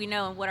going what we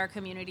know and what our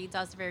community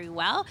does very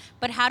well,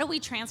 but how do we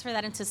transfer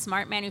that into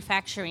smart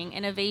manufacturing,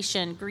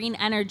 innovation, green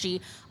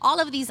energy, all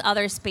of these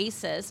other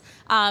spaces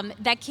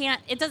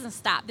it doesn't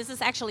stop. This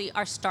is actually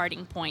our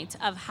starting point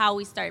of how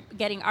we start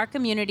getting our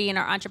community and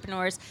our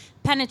entrepreneurs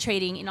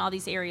penetrating in all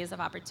these areas of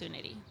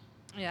opportunity.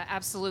 Yeah,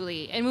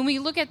 absolutely. And when we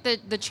look at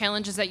the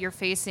challenges that you're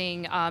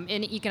facing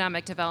in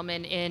economic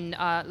development in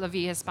La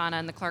Villa Hispana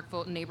and the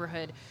Clark-Fulton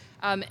neighborhood,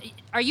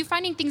 are you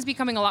finding things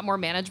becoming a lot more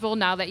manageable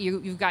now that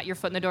you've got your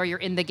foot in the door, you're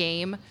in the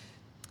game?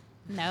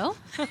 No.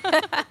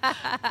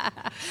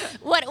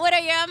 What I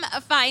am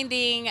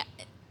finding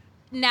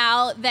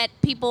now that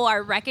people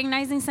are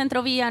recognizing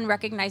CentroVilla and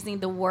recognizing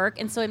the work,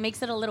 and so it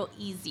makes it a little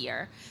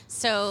easier.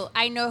 So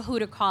I know who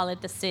to call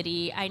it the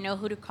city, I know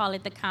who to call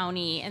it the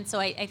county, and so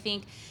I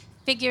think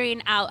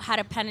figuring out how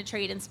to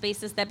penetrate in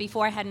spaces that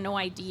before I had no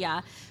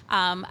idea,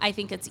 I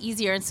think it's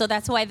easier. And so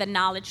that's why the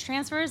knowledge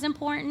transfer is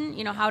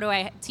important. How do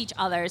I teach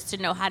others to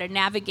know how to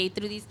navigate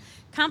through these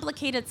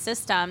complicated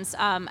systems,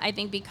 I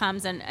think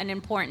becomes an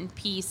important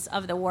piece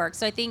of the work.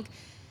 So I think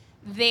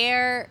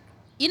the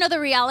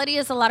reality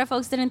is a lot of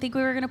folks didn't think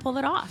we were going to pull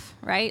it off,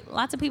 right?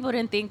 Lots of people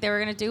didn't think they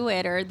were going to do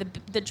it, or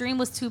the dream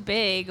was too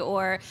big,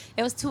 or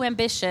it was too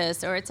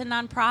ambitious, or it's a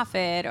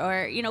nonprofit,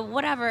 or,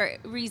 whatever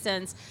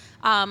reasons.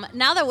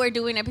 Now that we're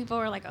doing it, people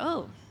are like,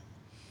 oh,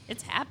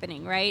 it's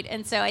happening, right?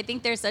 And so I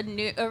think there's a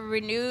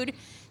renewed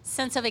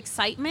sense of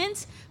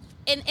excitement.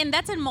 And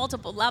that's in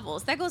multiple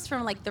levels. That goes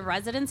from like the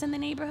residents in the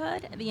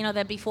neighborhood,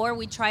 that before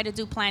we try to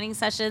do planning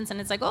sessions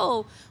and it's like,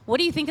 oh, what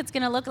do you think it's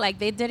going to look like?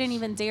 They didn't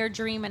even dare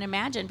dream and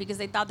imagine because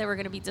they thought they were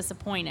going to be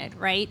disappointed,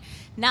 right?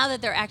 Now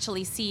that they're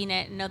actually seeing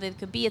it and know that it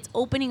could be, it's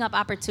opening up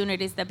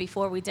opportunities that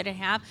before we didn't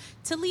have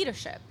to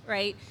leadership,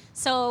 right?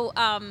 So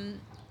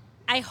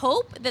I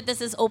hope that this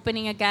is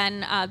opening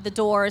again the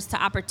doors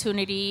to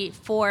opportunity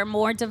for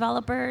more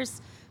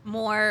developers,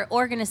 more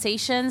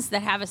organizations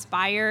that have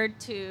aspired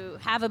to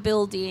have a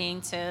building,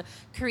 to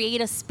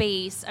create a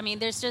space. I mean,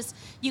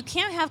 you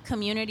can't have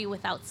community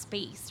without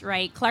space,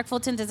 right?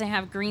 Clark-Fulton doesn't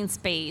have green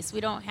space.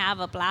 We don't have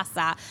a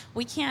plaza.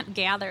 We can't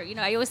gather.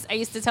 I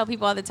used to tell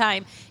people all the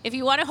time, if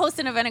you want to host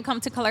an event and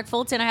come to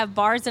Clark-Fulton, I have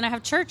bars and I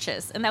have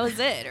churches, and that was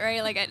it,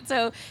 right?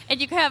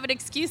 And you can have an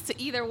excuse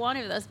to either one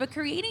of those, but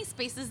creating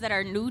spaces that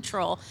are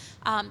neutral,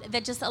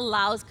 that just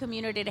allows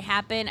community to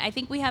happen. I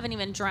think we haven't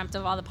even dreamt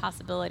of all the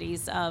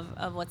possibilities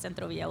of what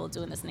CentroVilla will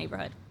do in this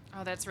neighborhood.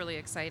 Oh, that's really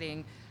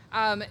exciting.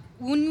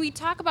 When we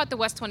talk about the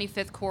West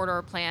 25th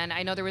Corridor Plan,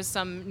 I know there was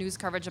some news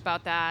coverage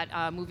about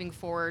that moving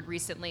forward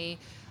recently.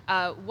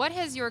 What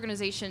has your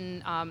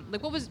organization,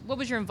 what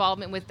was your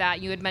involvement with that?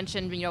 You had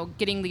mentioned,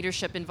 getting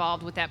leadership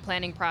involved with that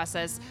planning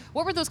process.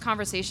 What were those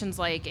conversations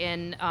like,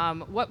 and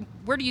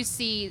where do you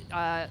see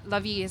La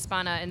Villa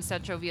Hispana and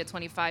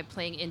CentroVilla25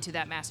 playing into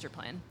that master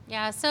plan?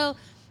 Yeah, so,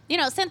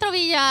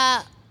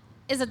 CentroVilla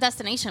is a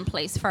destination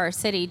place for our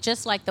city,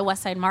 just like the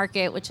West Side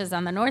Market, which is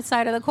on the north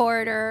side of the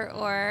corridor,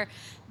 or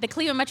the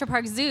Cleveland Metro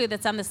Park Zoo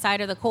that's on the side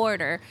of the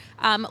corridor.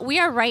 We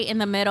are right in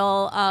the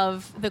middle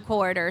of the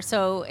corridor,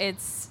 so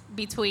it's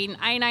between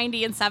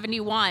I-90 and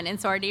 71, and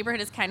so our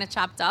neighborhood is kind of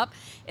chopped up.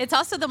 It's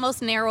also the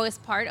most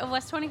narrowest part of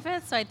West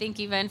 25th, so I think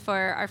even for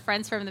our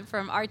friends from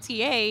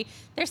RTA,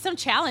 there's some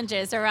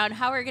challenges around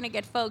how we're going to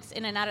get folks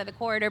in and out of the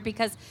corridor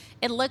because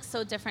it looks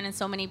so different in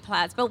so many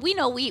plats. But we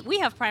know we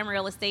have prime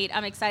real estate.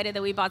 I'm excited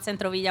that we bought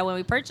CentroVilla when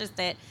we purchased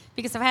it,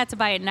 because if I had to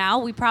buy it now,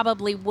 we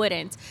probably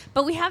wouldn't.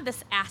 But we have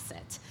this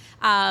asset.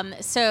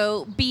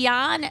 So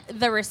beyond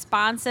the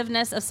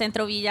responsiveness of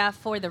CentroVilla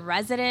for the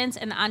residents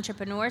and the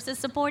entrepreneurs it's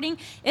supporting,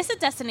 it's a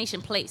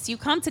destination place. You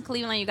come to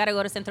Cleveland, you got to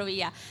go to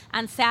CentroVilla.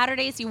 On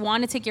Saturdays, you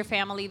want to take your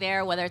family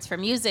there, whether it's for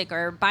music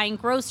or buying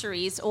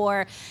groceries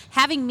or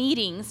having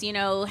meetings,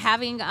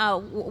 having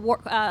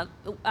a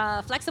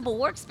flexible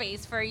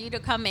workspace for you to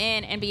come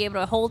in and be able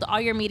to hold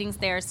all your meetings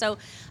there. So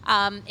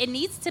it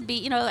needs to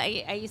be,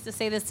 I used to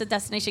say this to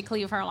Destination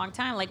Cleveland for a long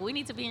time, like, we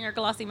need to be in your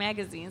glossy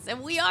magazines.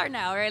 And we are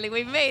now, really.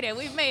 We've made it.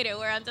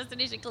 We're on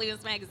Destination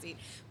Cleveland's magazine.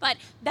 But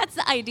that's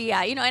the idea,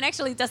 and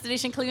actually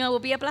Destination Cleveland will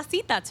be a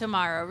placita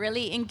tomorrow,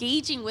 really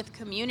engaging with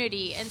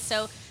community. And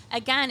so,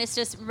 again, it's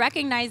just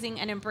recognizing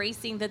and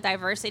embracing the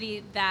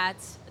diversity that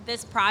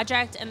this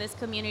project and this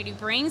community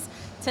brings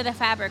to the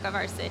fabric of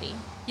our city.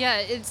 Yeah,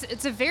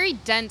 it's a very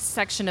dense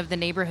section of the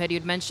neighborhood.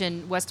 You'd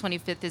mentioned West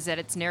 25th is at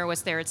its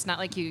narrowest there. It's not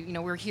like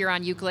we're here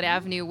on Euclid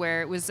Avenue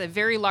where it was a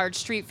very large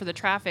street for the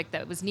traffic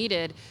that was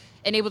needed,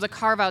 and able to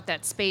carve out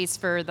that space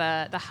for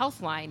the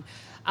health line.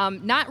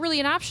 Not really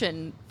an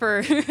option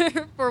for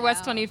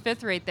West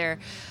 25th right there.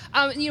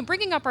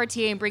 Bringing up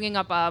RTA and bringing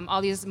up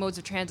all these modes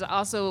of transit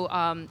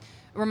also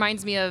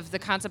reminds me of the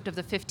concept of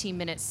the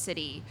 15-minute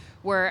city,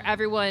 where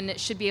everyone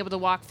should be able to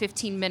walk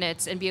 15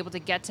 minutes and be able to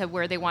get to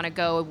where they want to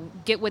go,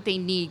 get what they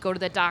need, go to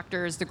the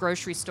doctors, the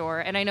grocery store.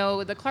 And I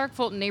know the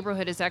Clark-Fulton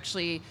neighborhood is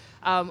actually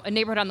a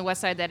neighborhood on the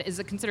west side that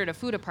is considered a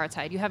food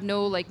apartheid. You have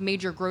no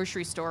major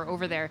grocery store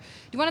over there. Do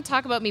you want to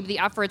talk about maybe the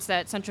efforts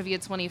that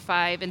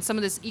CentroVilla25 and some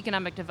of this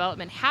economic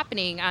development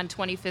happening on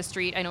 25th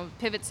Street? I know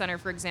Pivot Center,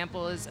 for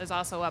example, is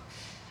also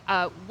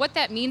up. What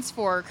that means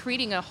for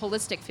creating a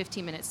holistic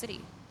 15-minute city?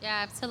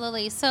 Yeah,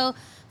 absolutely. So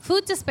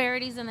food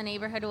disparities in the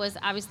neighborhood was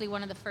obviously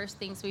one of the first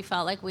things we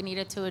felt like we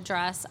needed to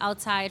address,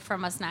 outside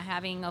from us not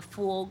having a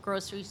full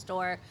grocery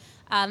store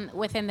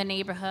within the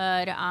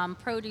neighborhood,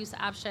 produce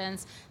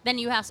options. Then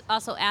you have to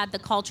also add the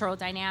cultural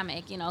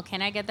dynamic.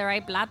 Can I get the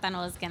right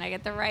plátanos? Can I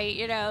get the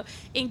right,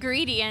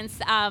 ingredients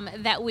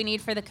that we need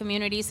for the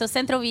community? So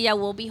CentroVilla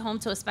will be home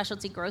to a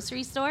specialty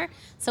grocery store.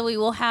 So we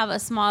will have a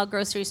small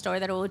grocery store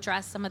that will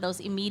address some of those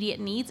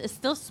immediate needs. It's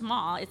still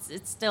small. It's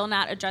still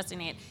not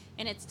addressing it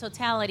in its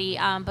totality,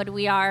 but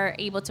we are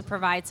able to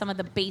provide some of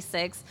the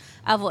basics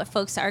of what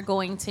folks are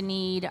going to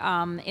need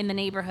in the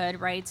neighborhood,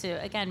 right, to,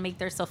 again, make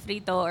their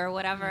sofrito or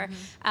whatever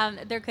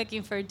they're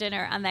cooking for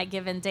dinner on that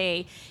given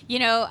day.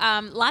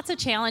 Lots of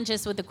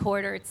challenges with the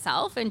corridor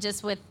itself and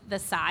just with the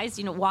size,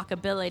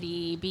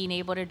 walkability, being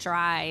able to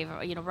drive,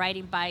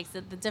 riding bikes,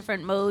 the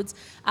different modes.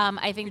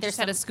 I think there's just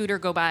had a scooter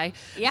go by.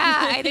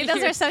 Yeah, I think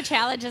those are some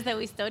challenges that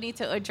we still need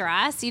to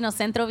address.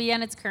 CentroVilla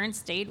in its current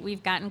state,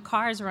 we've gotten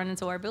cars run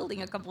into our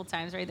building a couple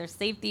times, right? There's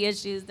safety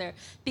issues there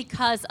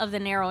because of the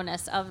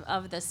narrowness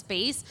of the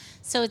space.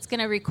 So it's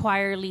going to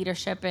require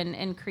leadership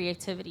and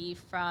creativity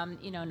from,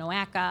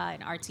 NOACA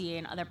and RTA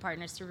and other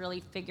partners to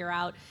really figure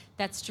out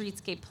that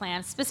streetscape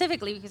plan,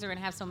 specifically because we're going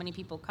to have so many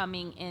people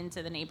coming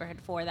into the neighborhood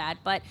for that.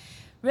 But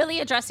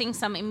really addressing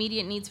some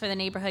immediate needs for the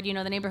neighborhood.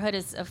 The neighborhood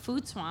is a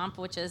food swamp,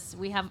 which is,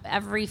 we have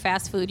every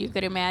fast food you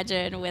could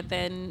imagine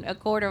within a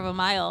quarter of a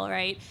mile,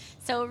 right?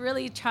 So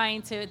really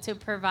trying to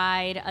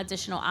provide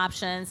additional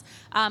options,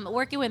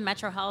 working with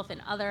Metro Health and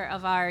other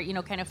of our,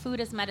 kind of food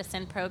as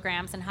medicine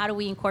programs, and how do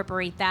we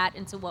incorporate that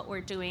into what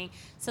we're doing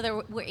so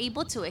that we're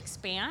able to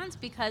expand,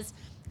 because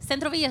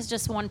CentroVilla is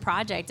just one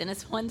project, and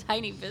it's one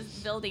tiny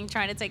building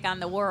trying to take on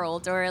the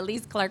world, or at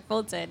least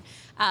Clark-Fulton.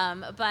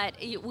 But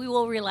we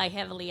will rely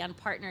heavily on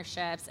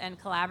partnerships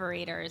and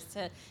collaborators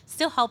to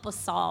still help us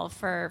solve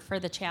for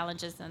the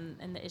challenges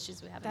and the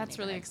issues we have. That's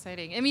really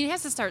exciting. I mean, it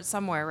has to start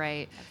somewhere,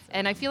 right? Absolutely.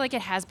 And I feel like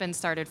it has been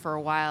started for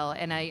a while,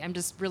 and I'm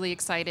just really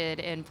excited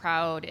and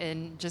proud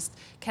and just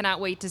cannot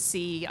wait to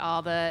see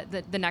all the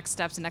next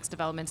steps and next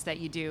developments that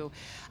you do.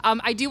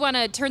 I do want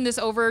to turn this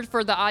over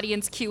for the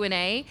audience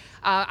Q&A.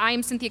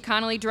 I'm Cynthia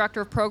Connolly,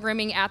 Director of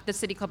Programming at the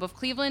City Club of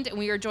Cleveland, and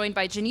we are joined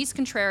by Jenice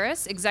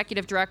Contreras,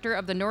 Executive Director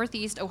of the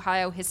Northeast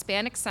Ohio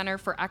Hispanic Center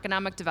for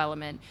Economic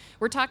Development.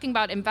 We're talking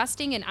about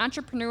investing in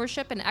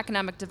entrepreneurship and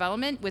economic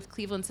development with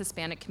Cleveland's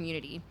Hispanic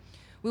community.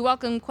 We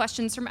welcome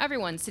questions from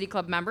everyone, City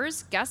Club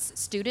members,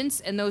 guests, students,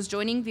 and those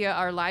joining via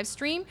our live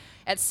stream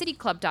at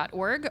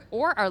cityclub.org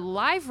or our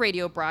live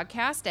radio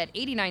broadcast at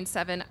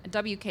 89.7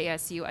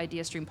 WKSU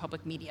Idea Stream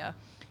Public Media.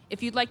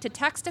 If you'd like to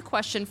text a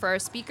question for our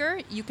speaker,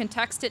 you can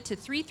text it to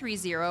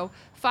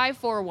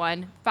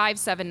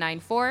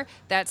 330-541-5794.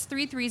 That's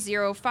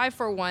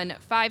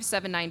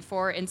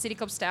 330-541-5794, and City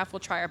Club staff will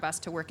try our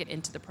best to work it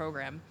into the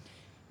program.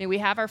 May we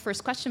have our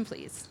first question,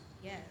 please?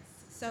 Yes.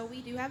 So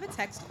we do have a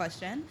text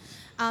question.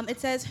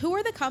 It says, who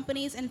are the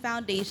companies and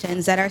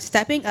foundations that are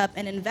stepping up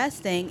and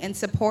investing and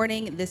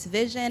supporting this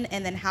vision,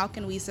 and then how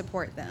can we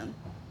support them?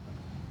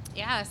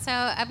 Yeah, so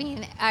I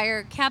mean,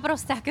 our capital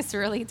stack is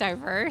really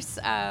diverse,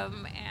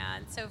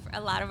 and so for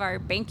a lot of our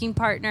banking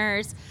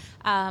partners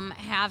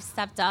have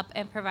stepped up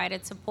and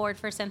provided support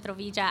for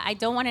CentroVilla. I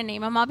don't want to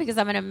name them all because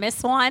I'm going to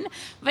miss one,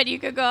 but you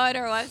could go on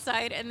our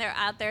website and they're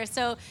out there.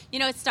 So,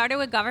 it started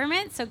with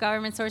government, so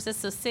government sources,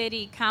 so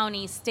city,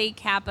 county, state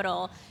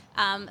capital,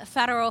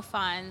 federal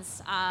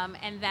funds,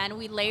 and then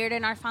we layered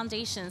in our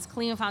foundations,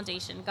 Clean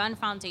Foundation, Gun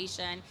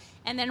Foundation,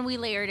 and then we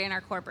layered in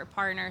our corporate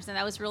partners, and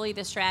that was really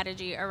the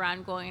strategy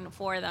around going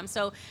for them.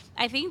 So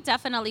I think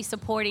definitely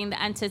supporting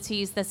the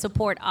entities that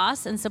support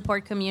us and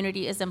support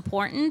community is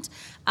important,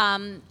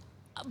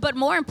 but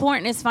more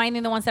important is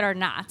finding the ones that are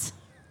not.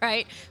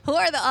 Right? Who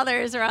are the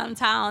others around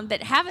town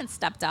that haven't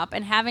stepped up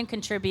and haven't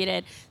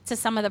contributed to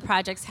some of the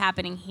projects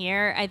happening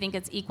here? I think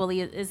it's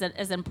equally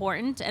as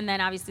important. And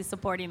then obviously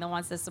supporting the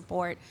ones that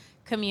support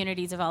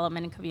community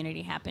development and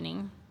community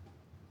happening.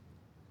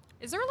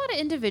 Is there a lot of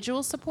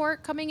individual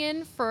support coming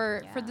in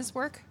for this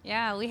work?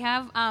 Yeah, we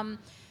have.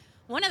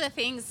 One of the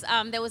things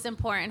that was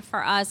important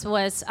for us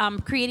was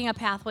creating a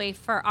pathway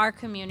for our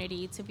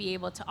community to be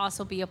able to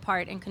also be a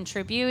part and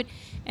contribute.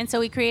 And so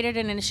we created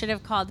an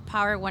initiative called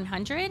Power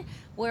 100,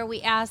 where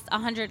we asked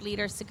 100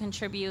 leaders to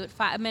contribute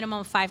a minimum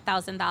of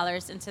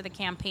 $5,000 into the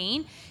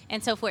campaign.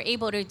 And so if we're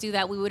able to do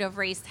that, we would have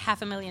raised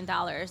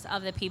 $500,000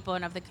 of the people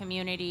and of the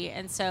community.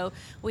 And so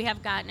we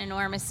have gotten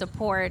enormous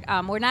support.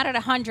 We're not at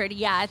 100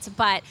 yet,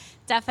 but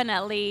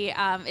definitely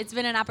it's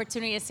been an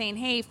opportunity of saying,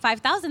 hey,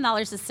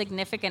 $5,000 is a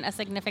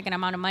significant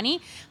amount of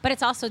money, but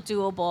it's also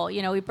doable.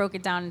 We broke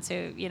it down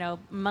into,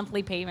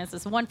 monthly payments.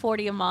 It's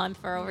 $140 a month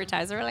for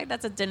overtime. So we're like,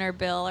 that's a dinner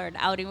bill or an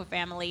outing with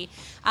family.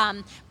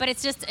 But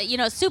it's just,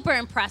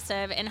 super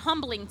impressive and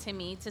humbling to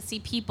me to see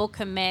people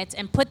commit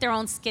and put their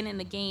own skin in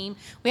the game.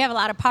 We have a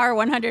lot of Power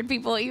 100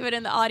 people, even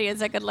in the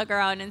audience. I could look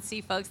around and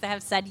see folks that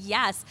have said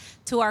yes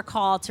to our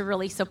call to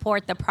really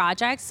support the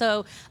project.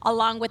 So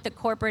along with the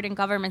corporate and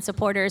government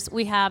supporters,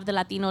 we have the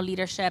Latino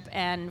leadership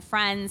and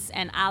friends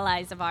and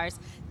allies of ours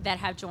that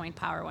have joined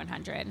Power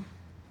 100.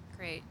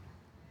 Great.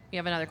 We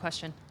have another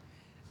question.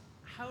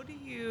 How do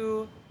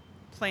you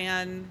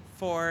plan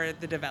for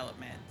the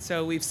development?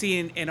 So we've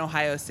seen in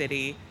Ohio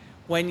City,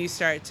 when you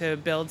start to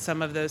build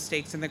some of those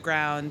stakes in the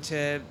ground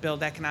to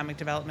build economic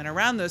development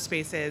around those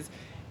spaces,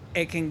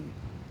 it can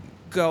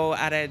go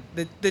at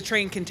the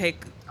train can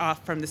take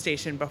off from the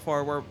station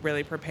before we're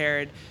really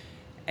prepared.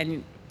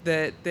 And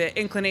the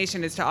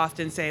inclination is to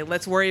often say,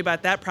 let's worry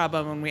about that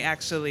problem when we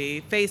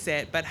actually face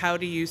it. But how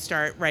do you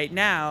start right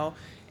now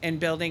in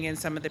building in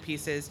some of the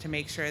pieces to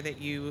make sure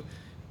that you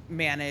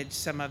manage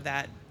some of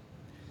that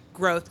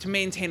growth to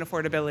maintain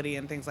affordability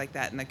and things like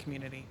that in the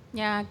community?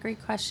 Yeah,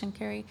 great question,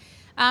 Carrie.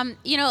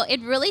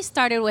 It really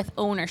started with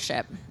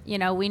ownership.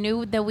 We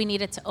knew that we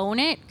needed to own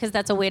it because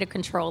that's a way to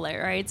control it,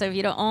 right? So if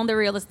you don't own the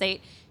real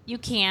estate, you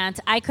can't.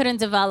 I couldn't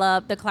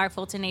develop the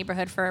Clark-Fulton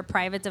neighborhood for a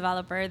private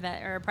developer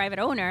or a private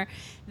owner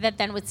that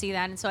then would see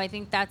that. And so I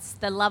think that's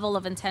the level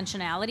of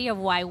intentionality of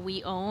why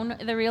we own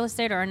the real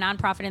estate, or a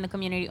nonprofit in the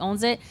community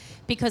owns it,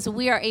 because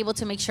we are able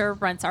to make sure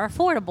rents are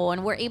affordable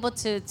and we're able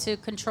to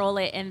control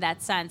it in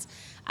that sense.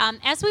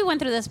 As we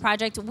went through this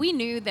project, we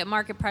knew that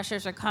market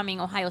pressures are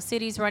coming. Ohio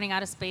City's running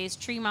out of space.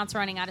 Tremont's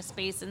running out of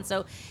space. And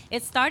so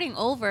it's starting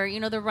over.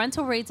 The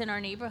rental rates in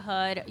our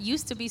neighborhood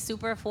used to be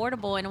super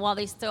affordable. And while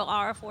they still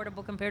are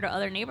affordable compared to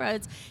other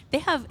neighborhoods, they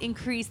have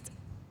increased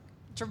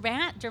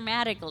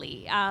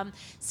dramatically.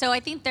 So I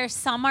think there's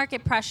some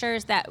market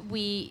pressures that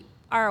we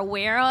are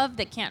aware of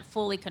that can't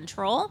fully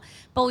control,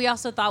 but we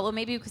also thought, well,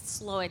 maybe we could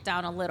slow it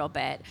down a little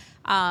bit.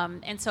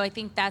 And so I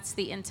think that's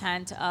the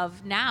intent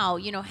of now,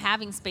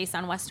 having space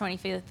on West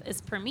 25th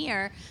is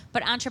premier,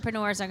 but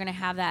entrepreneurs are going to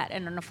have that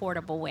in an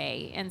affordable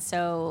way. And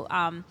so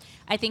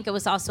I think it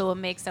was also a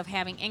mix of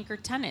having anchor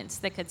tenants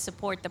that could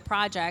support the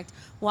project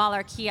while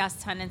our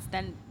kiosk tenants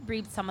then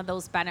reaped some of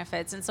those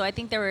benefits. And so I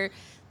think there were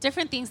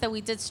different things that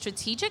we did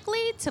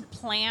strategically to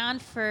plan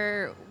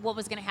for what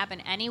was going to happen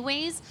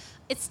anyways.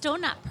 It's still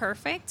not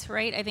perfect,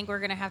 right? I think we're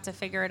going to have to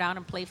figure it out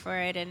and play for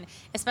it, and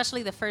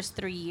especially the first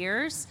 3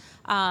 years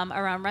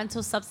around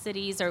rental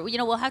subsidies, or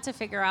we'll have to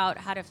figure out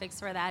how to fix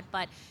for that.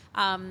 But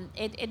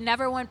it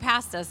never went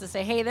past us to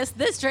say, hey,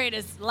 this train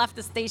has left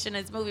the station,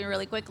 it's moving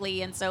really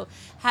quickly, and so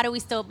how do we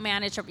still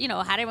manage?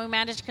 How do we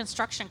manage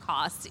construction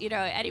costs?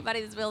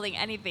 Anybody that's building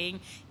anything,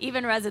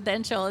 even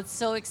residential, it's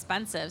so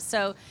expensive.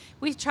 So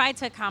we've tried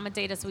to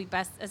accommodate as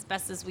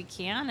best as we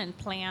can and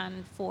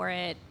plan for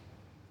it.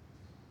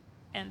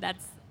 And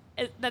that's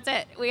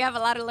it. We have a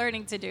lot of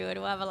learning to do, and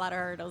we'll have a lot of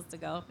hurdles to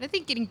go. I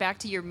think getting back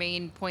to your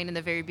main point in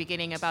the very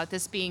beginning about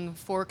this being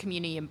for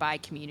community and by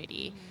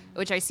community,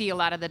 which I see a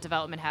lot of the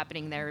development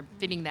happening there,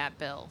 fitting that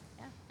bill.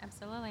 Yeah,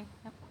 absolutely.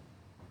 Yep.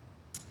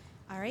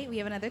 All right, we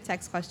have another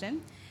text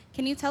question.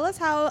 Can you tell us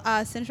how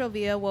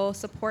CentroVilla will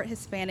support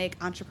Hispanic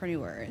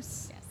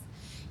entrepreneurs? Yes.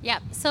 Yeah,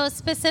 so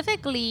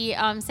specifically,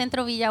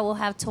 CentroVilla will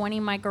have 20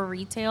 micro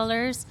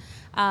retailers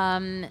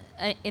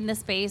in the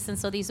space, and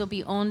so these will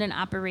be owned and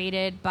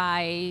operated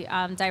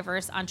by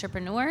diverse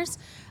entrepreneurs.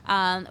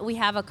 We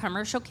have a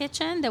commercial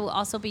kitchen that will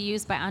also be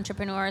used by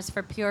entrepreneurs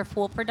for pure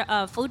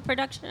food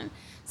production.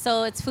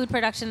 So it's food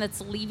production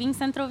that's leaving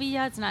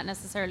CentroVilla. It's not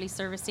necessarily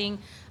servicing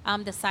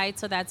the site.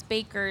 So that's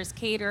bakers,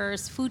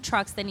 caterers, food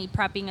trucks that need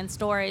prepping and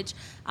storage.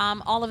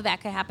 All of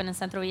that could happen in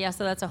CentroVilla.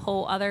 So that's a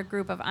whole other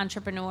group of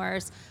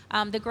entrepreneurs.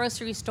 The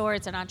grocery store,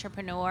 it's an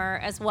entrepreneur,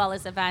 as well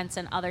as events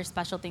and other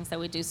special things that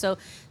we do. So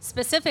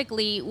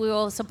specifically, we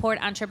will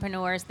support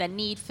entrepreneurs that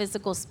need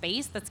physical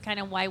space. That's kind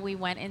of why we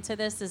went into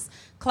this. Is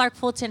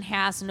Clark-Fulton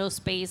has no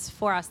space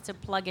for us to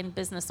plug in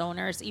business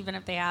owners, even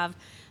if they have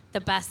the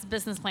best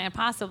business plan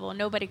possible.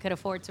 Nobody could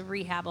afford to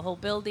rehab a whole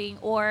building,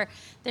 or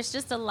there's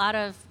just a lot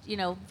of,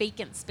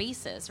 vacant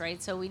spaces,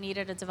 right? So we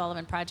needed a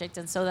development project,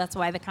 and so that's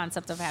why the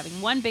concept of having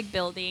one big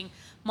building,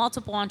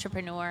 multiple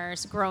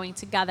entrepreneurs growing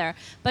together.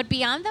 But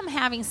beyond them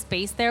having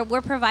space there,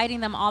 we're providing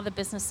them all the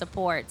business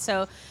support.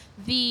 So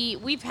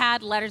we've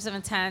had letters of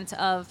intent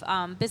of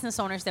business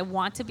owners that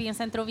want to be in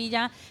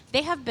CentroVilla.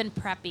 They have been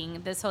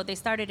prepping this. So they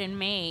started in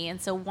May,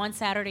 and so one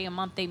Saturday a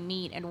month they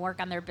meet and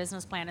work on their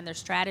business plan and their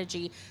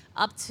strategy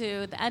up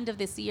to the end of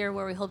this year,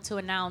 where we hope to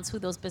announce who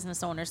those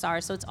business owners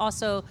are. So it's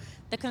also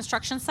the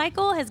construction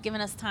cycle has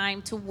given us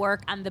time to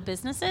work on the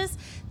businesses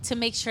to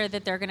make sure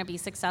that they're going to be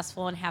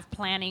successful and have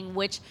planning,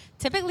 which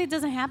typically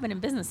doesn't happen in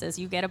businesses.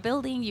 You get a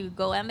building, you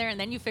go in there, and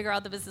then you figure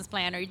out the business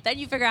plan, or then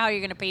you figure out how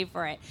you're going to pay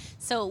for it.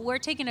 So we're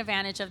taking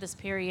advantage of this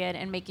period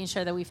and making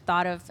sure that we've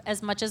thought of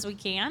as much as we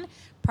can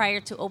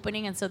prior to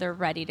opening, and so they're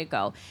ready to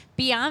go.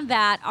 Beyond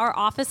that, our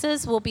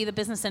offices will be the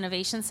Business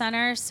Innovation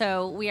Center.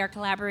 So we are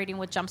collaborating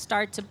with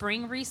Jumpstart to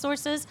bring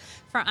resources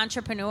for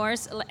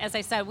entrepreneurs. As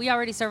I said, we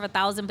already serve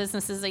 1,000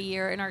 businesses a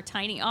year in our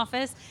tiny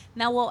office.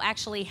 Now we'll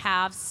actually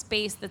have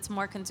space that's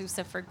more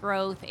conducive for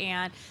growth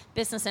and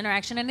business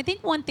interaction. And I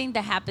think one thing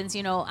that happens,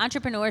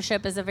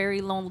 entrepreneurship is a very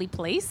lonely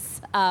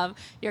place.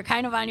 You're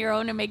kind of on your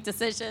own to make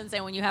decisions,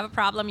 and when you have a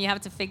problem, you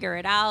have to figure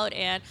it out,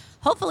 and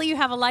hopefully you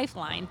have a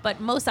lifeline,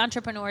 but most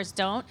entrepreneurs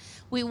don't.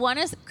 We want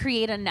to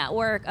create a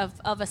network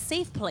of a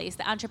safe place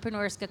that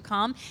entrepreneurs could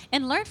come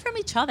and learn from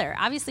each other.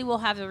 Obviously, we'll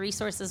have the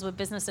resources with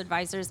business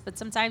advisors, but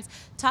sometimes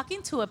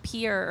talking to a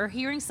peer or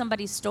hearing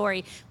somebody's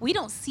story, we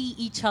don't see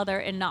each other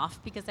enough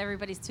because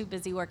everybody's too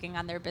busy working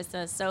on their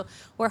business. So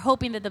we're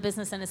hoping that the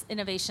Business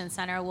Innovation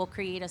Center will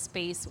create a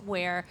space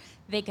where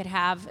they could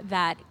have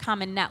that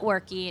common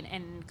networking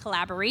and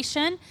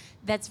collaboration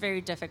that's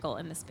very difficult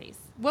in the space.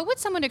 What would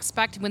someone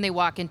expect when they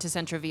walk into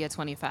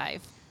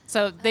CentroVilla25?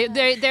 So they're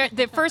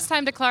the first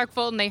time to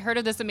Clark-Fulton, they heard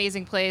of this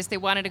amazing place, they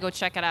wanted to go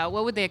check it out.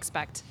 What would they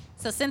expect?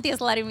 So Cynthia's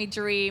letting me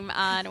dream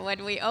on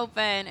when we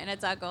open, and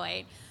it's all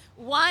going.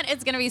 One,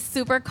 it's going to be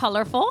super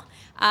colorful.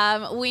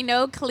 We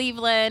know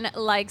Cleveland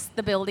likes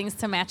the buildings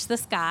to match the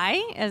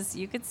sky, as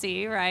you could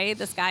see, right?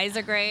 The skies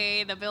are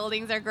gray, the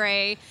buildings are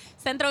gray.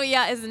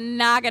 CentroVilla is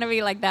not going to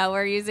be like that.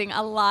 We're using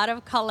a lot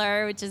of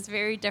color, which is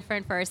very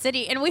different for our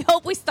city. And we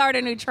hope we start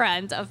a new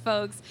trend of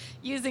folks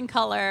using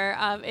color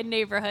in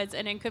neighborhoods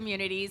and in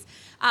communities.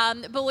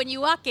 But when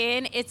you walk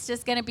in, it's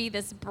just going to be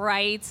this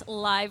bright,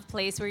 live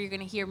place where you're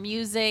going to hear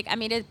music. I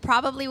mean, it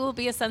probably will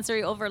be a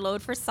sensory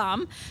overload for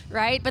some,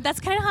 right? But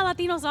that's kind of how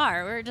Latinos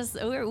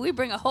are. We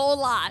bring a whole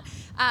lot.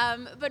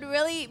 But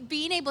really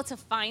being able to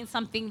find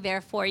something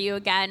there for you,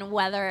 again,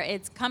 whether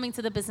it's coming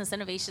to the Business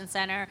Innovation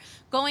Center,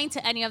 going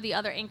to any of the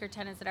other anchor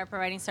tenants that are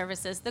providing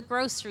services, the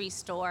grocery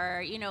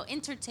store,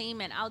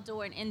 entertainment,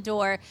 outdoor and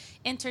indoor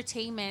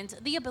entertainment,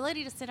 the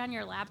ability to sit on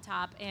your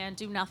laptop and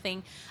do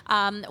nothing.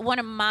 One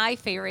of my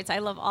favorites, I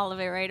love all of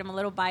it, right? I'm a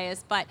little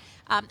biased, but,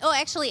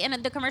 actually,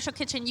 in the commercial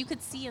kitchen, you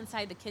could see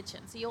inside the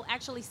kitchen. So you'll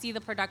actually see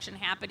the production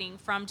happening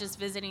from just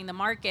visiting the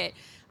market.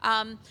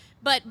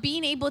 But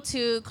being able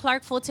to,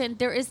 Clark-Fulton,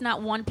 there is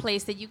not one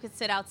place that you could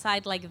sit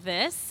outside like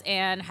this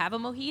and have a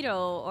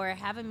mojito or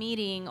have a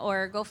meeting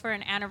or go for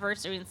an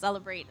anniversary and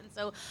celebrate. And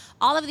so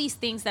all of these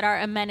things that are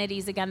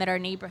amenities, again, that our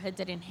neighborhood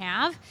didn't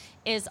have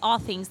is all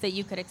things that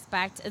you could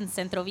expect in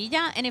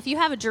CentroVilla. And if you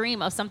have a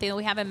dream of something that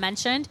we haven't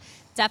mentioned,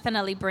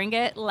 definitely bring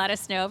it. Let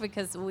us know,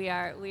 because we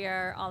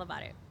are all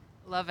about it.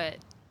 Love it.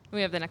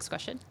 We have the next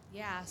question.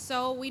 Yeah,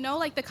 so we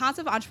know the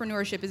concept of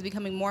entrepreneurship is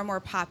becoming more and more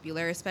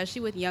popular,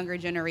 especially with younger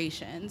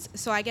generations.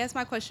 So I guess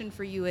my question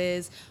for you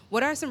is,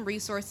 what are some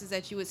resources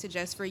that you would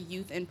suggest for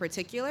youth in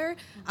particular,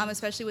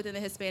 especially within the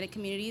Hispanic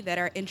community, that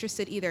are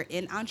interested either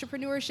in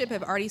entrepreneurship,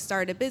 have already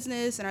started a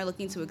business, and are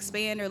looking to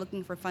expand or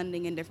looking for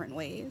funding in different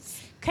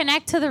ways?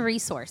 Connect to the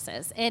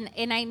resources. And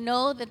I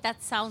know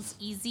that sounds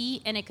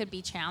easy and it could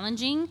be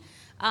challenging.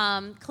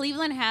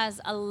 Cleveland has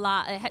a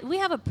lot. We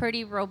have a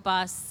pretty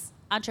robust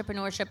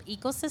entrepreneurship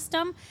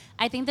ecosystem.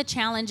 I think the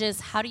challenge is,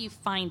 how do you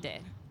find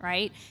it,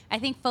 right? I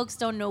think folks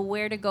don't know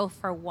where to go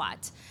for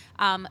what.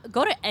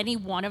 go to any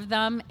one of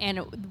them and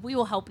we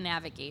will help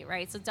navigate,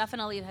 right? So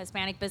definitely the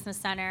Hispanic Business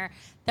Center,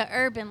 the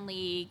Urban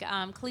League,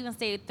 Cleveland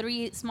State,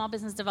 3 small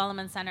business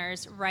development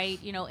centers, right?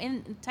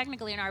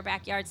 Technically in our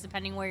backyards,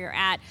 depending where you're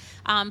at.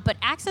 But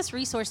access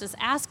resources,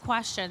 ask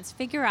questions,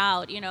 figure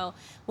out,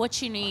 what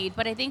you need.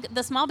 But I think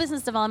the small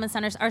business development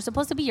centers are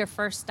supposed to be your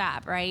first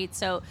step, right?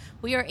 So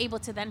we are able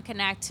to then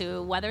connect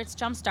to whether it's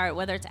Jumpstart,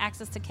 whether it's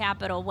access to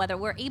capital, whether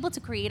we're able to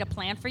create a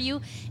plan for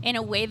you in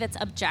a way that's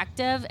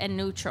objective and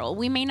neutral.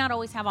 We may not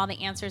always have all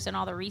the answers and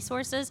all the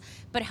resources,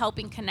 but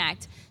helping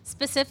connect.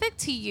 Specific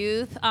to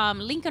youth,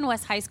 Lincoln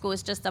West High School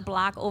is just a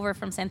block over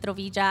from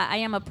CentroVilla. I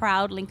am a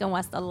proud Lincoln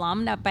West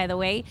alum, by the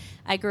way.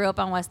 I grew up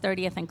on West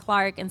 30th and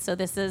Clark, and so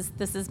this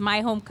is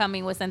my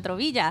homecoming with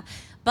CentroVilla.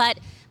 But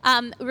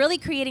really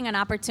creating an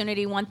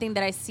opportunity. One thing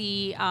that I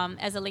see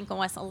as a Lincoln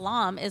West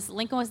alum is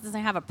Lincoln West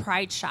doesn't have a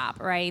pride shop,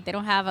 right? They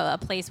don't have a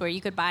place where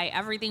you could buy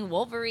everything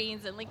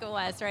Wolverines and Lincoln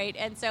West, right?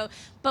 And so,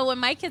 but when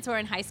my kids were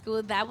in high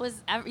school, that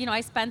was,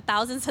 I spent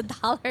thousands of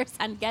dollars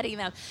on getting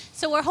them.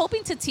 So we're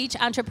hoping to teach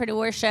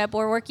entrepreneurship.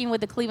 We're working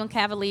with the Cleveland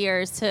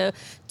Cavaliers to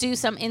do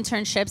some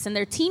internships in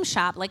their team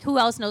shop. Like, who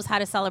else knows how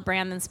to sell a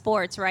brand in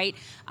sports, right?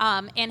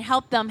 And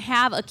help them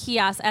have a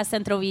kiosk at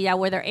CentroVilla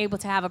where they're able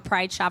to have a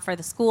pride shop for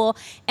the school,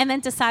 and then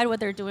decide what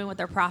they're doing with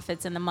their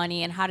profits and the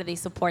money and how do they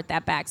support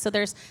that back. So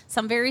there's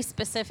some very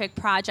specific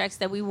projects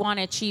that we want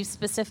to achieve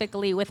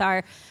specifically with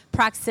our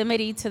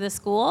proximity to the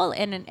school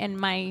and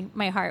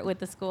my heart with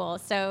the school.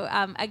 So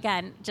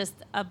again, just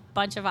a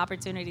bunch of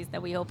opportunities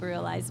that we hope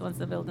realize once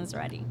the building's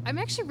ready. I'm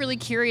actually really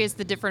curious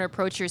the different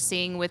approach you're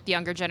seeing with the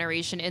younger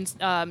generation in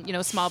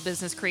small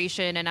business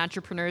creation and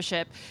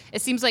entrepreneurship.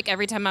 It seems like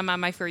every time I'm on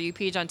my For You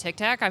page on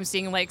TikTok, I'm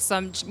seeing like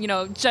some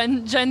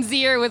Gen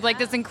Zer with like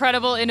this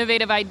incredible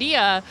innovative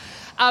idea.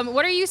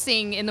 What are you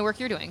seeing in the work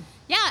you're doing?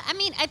 Yeah,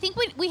 I think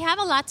we have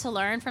a lot to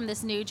learn from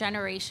this new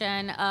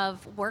generation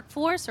of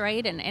workforce,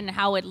 right? And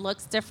how it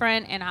looks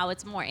different and how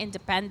it's more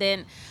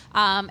independent.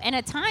 And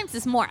at times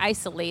it's more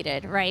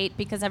isolated, right?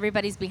 Because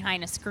everybody's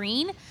behind a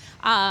screen.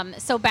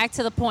 So back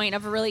to the point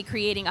of really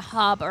creating a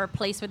hub or a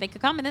place where they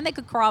could come and then they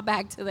could crawl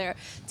back to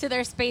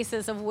their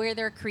spaces of where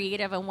they're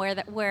creative and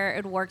where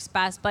it works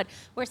best. But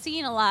we're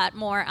seeing a lot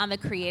more on the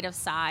creative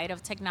side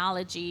of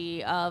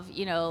technology, of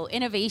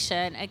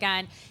innovation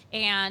again.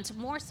 And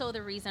more so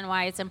the reason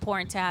why it's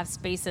important to have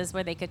spaces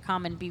where they could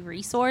come and be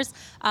resourced.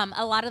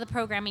 A lot of the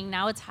programming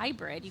now, it's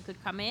hybrid. You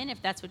could come in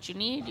if that's what you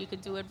need. You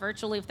could do it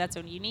virtually if that's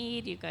what you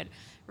need. You could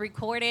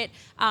record it.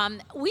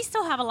 We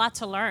still have a lot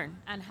to learn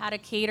on how to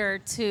cater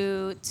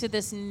to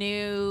this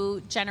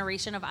new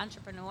generation of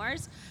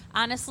entrepreneurs.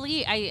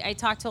 Honestly, I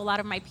talk to a lot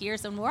of my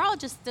peers, and we're all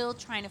just still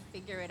trying to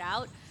figure it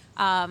out.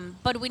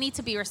 But we need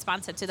to be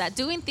responsive to that.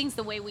 Doing things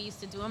the way we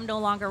used to do them no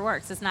longer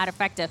works. It's not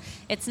effective.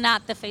 It's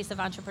not the face of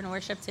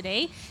entrepreneurship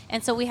today.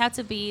 And so we have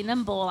to be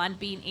nimble on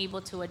being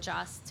able to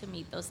adjust to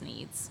meet those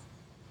needs.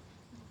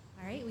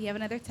 All right, we have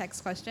another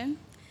text question.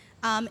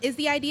 Is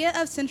the idea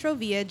of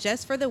CentroVilla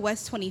just for the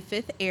West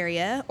 25th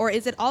area, or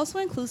is it also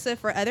inclusive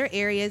for other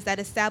areas that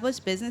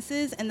established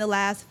businesses in the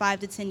last 5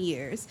 to 10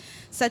 years,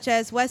 such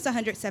as West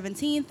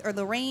 117th or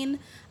Lorraine?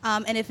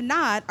 And if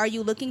not, are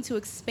you looking to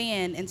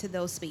expand into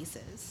those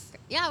spaces?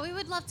 Yeah, we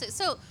would love to.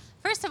 So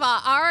first of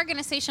all, our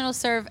organization will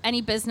serve any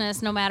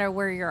business no matter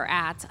where you're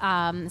at.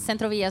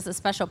 CentroVilla is a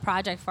special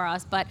project for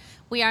us, but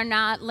we are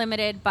not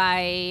limited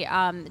by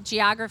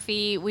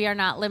geography. We are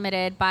not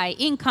limited by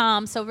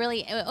income. So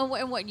really,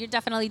 you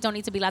definitely don't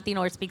need to be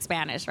Latino or speak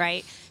Spanish,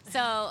 right?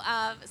 So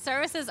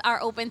services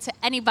are open to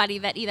anybody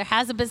that either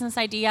has a business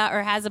idea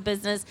or has a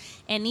business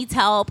and needs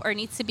help or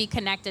needs to be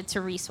connected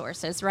to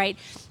resources, right?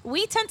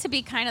 We tend to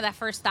be kind of that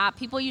first stop.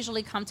 People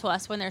usually come to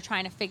us when they're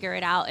trying to figure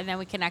it out, and then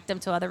we connect them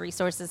to other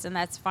resources, and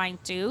that's fine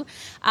too.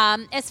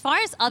 As far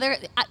as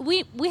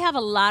we have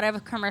a lot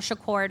of commercial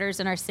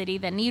corridors in our city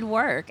that need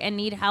work and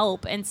need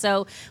help. And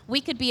so we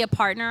could be a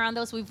partner on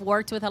those. We've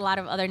worked with a lot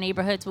of other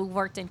neighborhoods. We've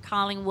worked in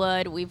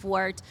Collingwood. We've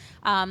worked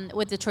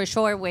with Detroit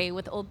Shoreway,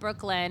 with Old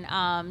Brooklyn,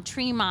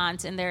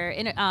 Tremont, and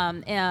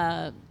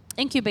their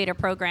incubator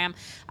program.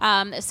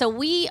 So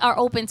we are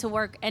open to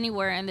work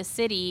anywhere in the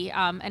city,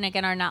 and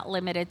again, are not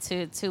limited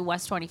to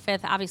West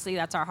 25th. Obviously,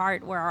 that's our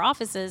heart, where our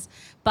office is,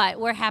 but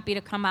we're happy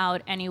to come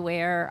out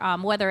anywhere,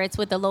 whether it's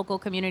with the local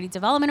community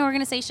development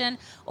organization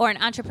or an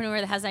entrepreneur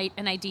that has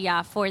an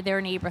idea for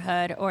their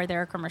neighborhood or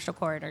their commercial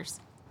corridors.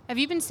 Have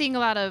you been seeing a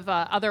lot of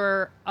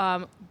other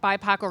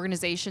BIPOC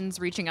organizations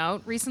reaching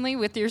out recently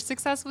with your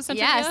success with CentroVilla?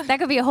 Yes, that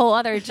could be a whole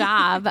other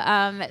job.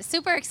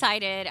 Super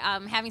excited,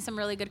 having some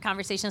really good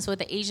conversations with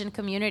the Asian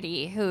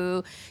community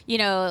who,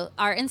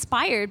 are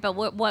inspired by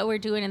what we're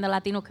doing in the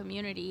Latino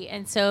community.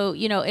 And so,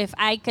 if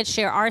I could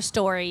share our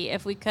story,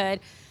 if we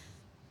could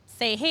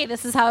say, hey,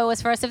 this is how it was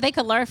for us. If they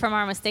could learn from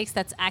our mistakes,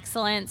 that's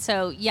excellent.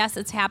 So yes,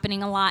 it's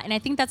happening a lot. And I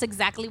think that's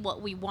exactly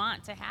what we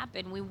want to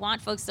happen. We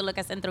want folks to look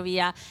at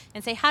CentroVilla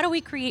and say, how do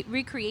we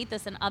recreate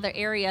this in other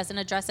areas and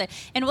address it?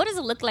 And what does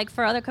it look like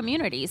for other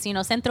communities? You know,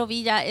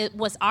 CentroVilla, it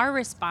was our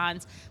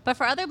response, but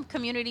for other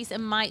communities,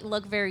 it might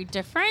look very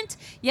different,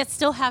 yet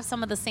still have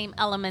some of the same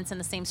elements and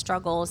the same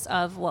struggles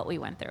of what we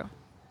went through.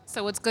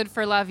 So what's good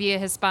for La Villa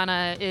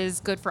Hispana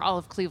is good for all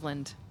of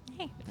Cleveland.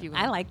 Hey,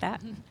 I like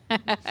that.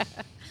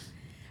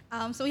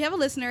 So we have a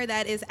listener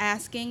that is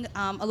asking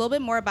a little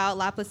bit more about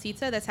La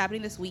Placita that's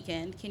happening this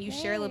weekend. Can you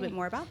share a little bit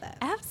more about that?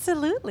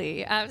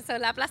 Absolutely. So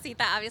La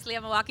Placita, obviously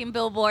I'm a walking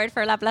billboard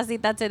for La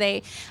Placita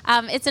today.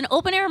 It's an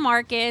open air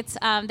market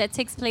that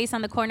takes place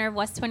on the corner of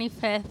West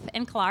 25th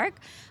and Clark,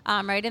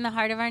 right in the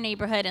heart of our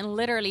neighborhood. And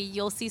literally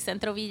you'll see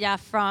CentroVilla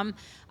from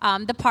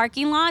the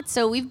parking lot.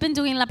 So we've been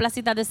doing La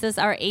Placita. This is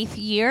our 8th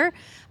year.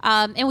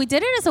 And we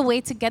did it as a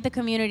way to get the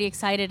community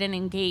excited and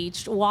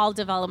engaged while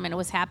development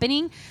was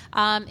happening.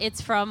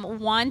 It's from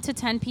 1 to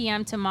 10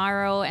 p.m.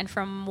 tomorrow and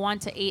from 1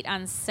 to 8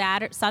 on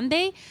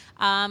Sunday.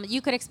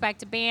 You could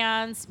expect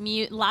bands,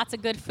 lots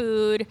of good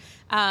food,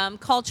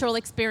 cultural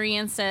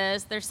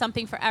experiences. There's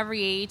something for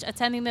every age.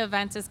 Attending the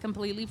event is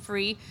completely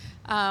free.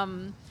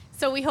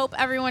 So we hope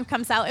everyone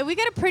comes out. And we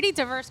get a pretty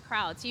diverse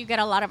crowd. So you get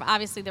a lot of,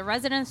 obviously, the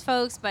residents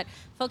folks, but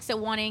folks that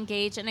want to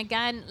engage. And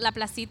again, La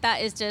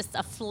Placita is just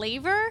a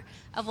flavor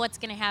of what's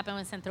going to happen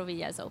when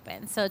CentroVilla is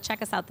open. So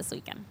check us out this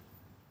weekend.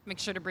 Make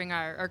sure to bring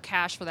our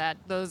cash for that,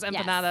 those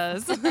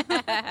empanadas.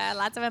 Yes.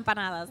 Lots of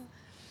empanadas.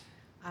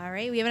 All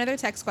right, we have another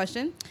text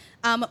question.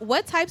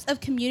 What types of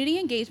community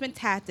engagement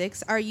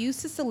tactics are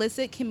used to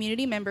solicit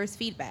community members'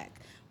 feedback?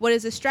 What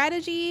is the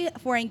strategy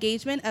for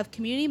engagement of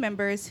community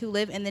members who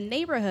live in the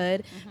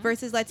neighborhood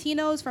versus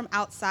Latinos from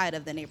outside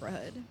of the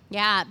neighborhood?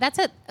 Yeah, that's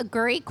a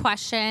great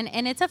question.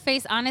 And it's a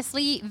phase,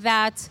 honestly,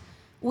 that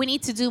we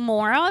need to do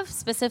more of,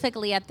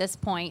 specifically at this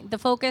point. The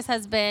focus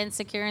has been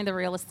securing the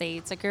real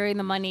estate, securing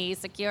the money,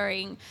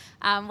 securing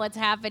what's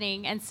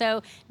happening. And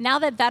so now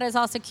that that is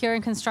all secure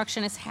and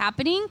construction is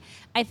happening,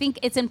 I think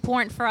it's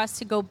important for us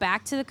to go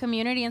back to the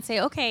community and say,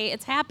 okay,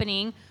 it's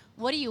happening.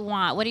 What do you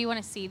want? What do you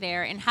want to see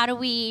there? And how do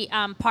we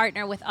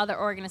partner with other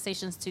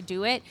organizations to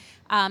do it?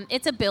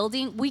 It's a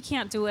building. We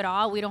can't do it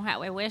all. We don't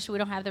have, I wish, we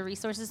don't have the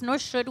resources, nor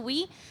should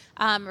we,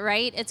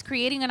 right? It's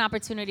creating an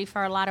opportunity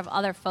for a lot of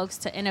other folks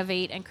to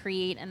innovate and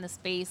create in the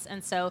space.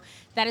 And so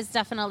that is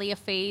definitely a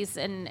phase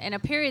and a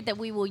period that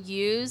we will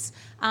use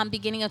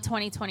beginning of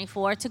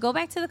 2024 to go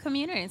back to the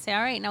community and say,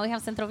 all right, now we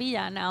have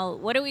CentroVilla. Now,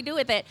 what do we do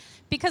with it?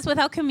 Because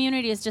without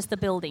community, it's just a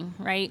building,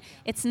 right?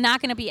 It's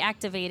not going to be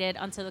activated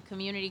until the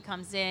community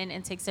comes in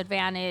and takes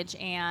advantage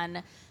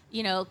and,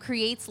 you know,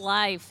 creates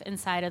life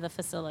inside of the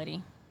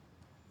facility.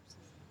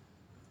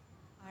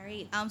 All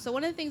right. So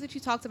one of the things that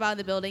you talked about in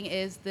the building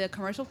is the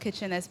commercial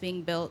kitchen that's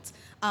being built.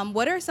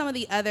 What are some of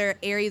the other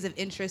areas of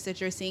interest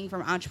that you're seeing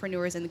from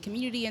entrepreneurs in the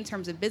community in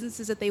terms of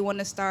businesses that they want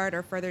to start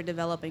or further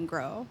develop and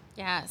grow?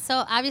 Yeah.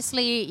 So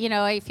obviously, you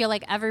know, I feel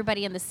like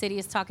everybody in the city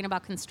is talking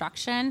about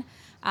construction.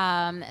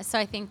 So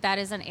I think that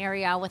is an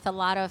area with a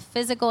lot of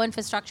physical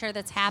infrastructure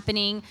that's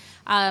happening.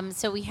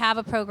 So we have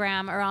a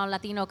program around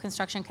Latino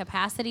Construction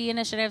Capacity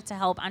Initiative to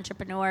help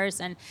entrepreneurs.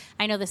 And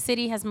I know the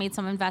city has made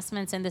some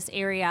investments in this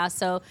area.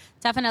 So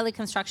definitely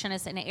construction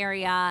is an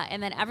area.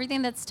 And then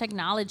everything that's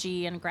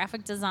technology and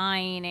graphic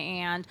design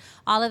and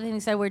all of the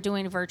things that we're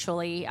doing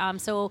virtually.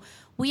 So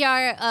we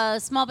are a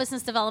small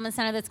business development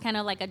center that's kind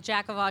of like a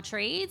jack of all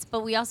trades,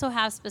 but we also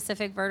have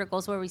specific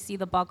verticals where we see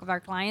the bulk of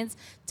our clients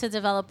to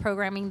develop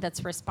programming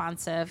that's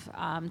responsive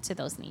to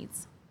those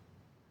needs.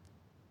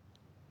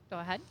 Go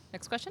ahead.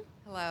 Next question.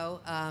 Hello.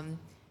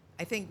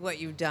 I think what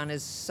you've done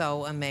is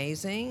so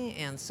amazing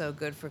and so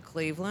good for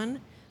Cleveland.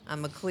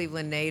 I'm a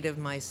Cleveland native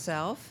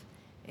myself,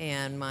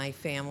 and my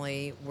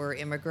family were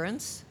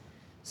immigrants.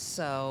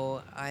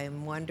 So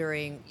I'm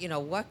wondering, you know,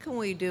 what can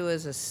we do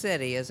as a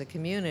city, as a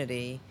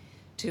community,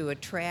 to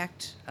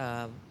attract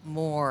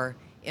more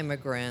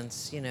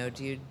immigrants? You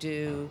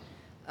know,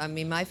 I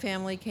mean, my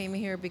family came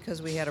here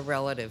because we had a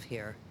relative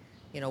here.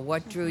 You know,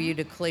 what drew you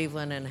to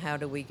Cleveland, and how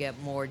do we get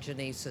more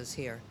Jenices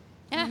here?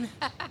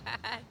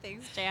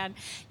 Thanks, Jan.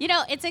 You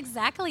know, it's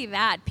exactly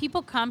that.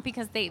 People come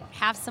because they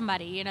have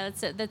somebody. You know,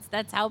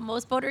 that's how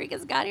most Puerto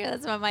Ricans got here.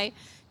 That's how my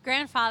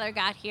grandfather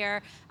got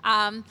here.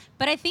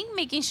 But I think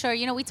making sure,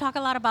 you know, we talk a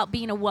lot about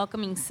being a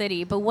welcoming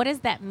city, but what does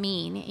that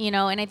mean? You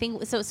know, and I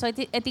think so. I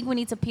think we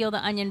need to peel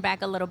the onion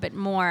back a little bit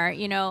more.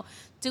 You know,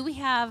 do we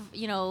have,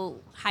 you know,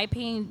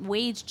 high-paying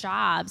wage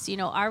jobs? You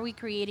know, are we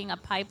creating a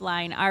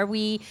pipeline? Are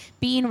we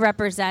being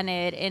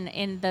represented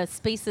in the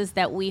spaces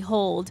that we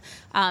hold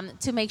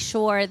to make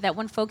sure that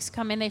when folks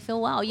come in, they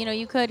feel well? You know,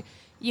 you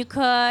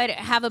could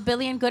have a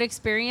billion good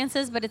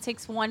experiences, but it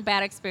takes one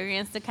bad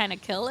experience to kind of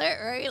kill it,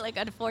 right? Like,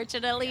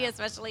 unfortunately,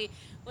 especially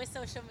with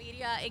social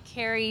media, it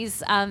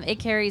carries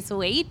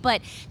weight.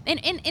 But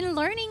in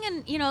learning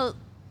and, you know,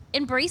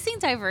 embracing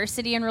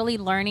diversity and really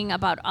learning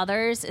about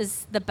others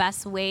is the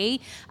best way.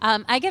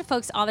 I get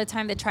folks all the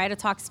time that try to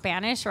talk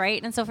Spanish,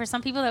 right? And so for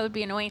some people that would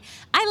be annoying.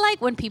 I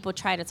like when people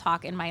try to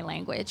talk in my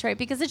language, right?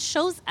 Because it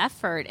shows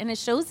effort and it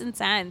shows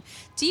intent.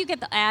 Do you get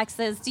the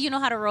accents? Do you know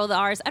how to roll the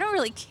R's? I don't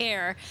really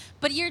care,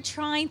 but you're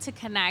trying to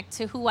connect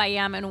to who I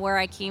am and where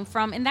I came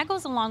from, and that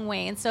goes a long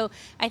way. And so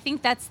I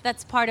think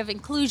that's part of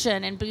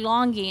inclusion and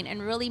belonging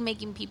and really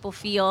making people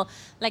feel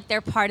like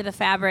they're part of the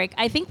fabric.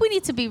 I think we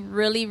need to be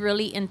really,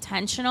 really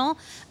intentional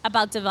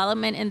about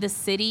development in the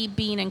city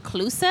being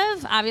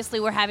inclusive. Obviously,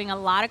 we're having a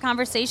lot of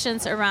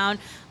conversations around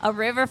a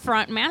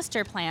riverfront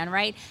master plan,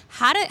 right?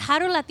 How do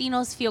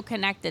Latinos feel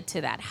connected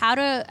to that? How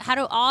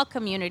do all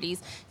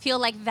communities feel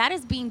like that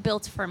is being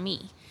built for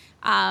me?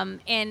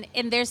 And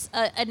there's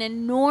an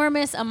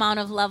enormous amount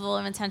of level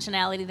of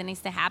intentionality that needs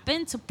to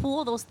happen to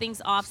pull those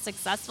things off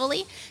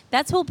successfully.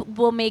 That's what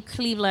will make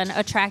Cleveland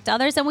attract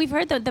others. And we've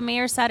heard that the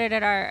mayor said it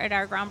at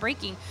our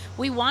groundbreaking.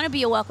 We want to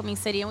be a welcoming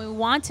city, and we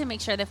want to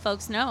make sure that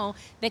folks know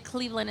that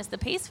Cleveland is the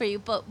place for you.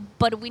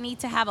 But we need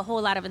to have a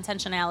whole lot of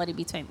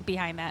intentionality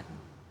behind that.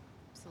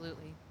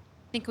 Absolutely.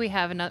 I think we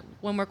have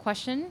one more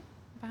question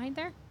behind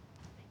there.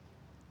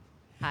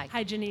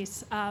 Hi,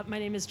 Jenice. My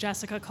name is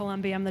Jessica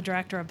Colombi. I'm the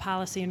Director of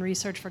Policy and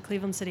Research for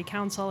Cleveland City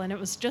Council, and it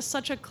was just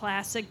such a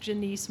classic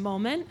Jenice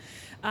moment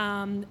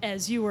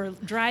as you were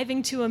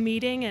driving to a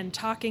meeting and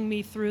talking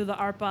me through the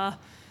ARPA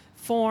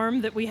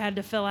form that we had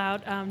to fill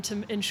out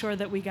to ensure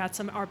that we got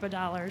some ARPA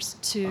dollars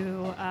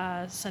to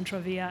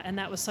CentroVilla, and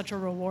that was such a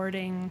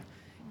rewarding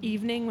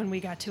evening when we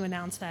got to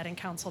announce that and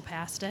Council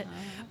passed it.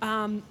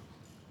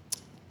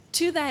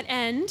 To that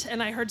end,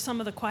 and I heard some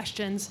of the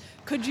questions,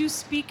 could you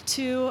speak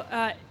to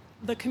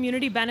the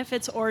community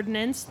benefits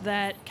ordinance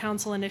that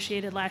council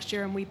initiated last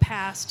year and we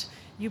passed?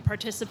 You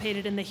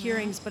participated in the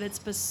hearings, but it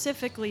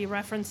specifically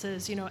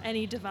references,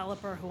 any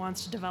developer who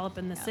wants to develop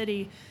in the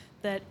city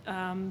that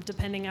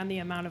depending on the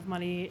amount of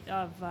money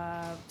of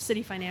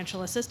city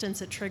financial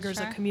assistance, it triggers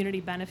a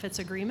community benefits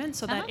agreement.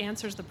 So that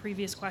answers the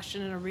previous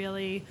question in a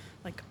really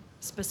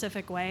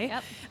specific way.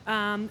 Yep.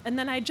 And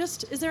then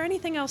is there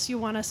anything else you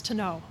want us to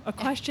know? A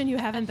question you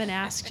haven't been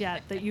asked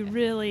yet that you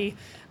really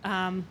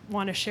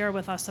want to share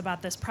with us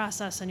about this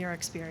process and your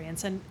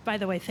experience? And by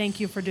the way,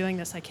 thank you for doing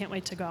this. I can't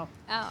wait to go.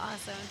 Oh,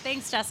 awesome.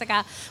 Thanks,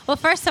 Jessica. Well,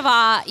 first of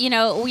all,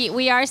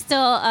 we are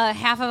still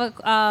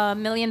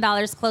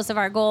 $500,000 close of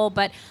our goal,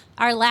 but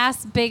our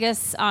last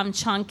biggest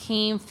chunk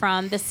came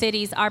from the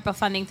city's ARPA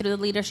funding through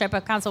the leadership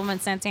of Councilwoman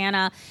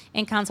Santana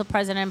and Council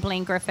President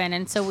Blaine Griffin.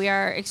 And so we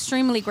are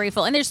extremely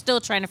grateful. And they're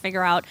still trying to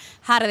figure out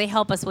how do they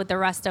help us with the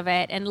rest of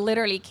it. And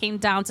literally came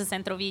down to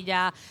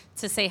CentroVilla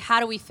to say, how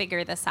do we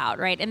figure this out,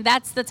 right? And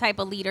that's the type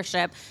of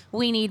leadership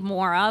we need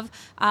more of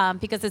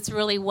because it's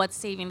really what's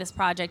saving this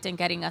project and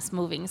getting us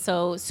moving.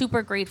 So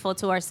super grateful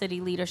to our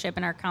city leadership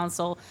and our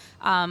council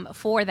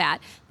for that.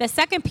 The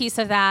second piece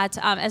of that,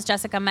 as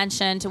Jessica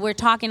mentioned, we're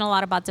talking a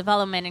lot about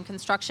development and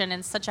construction,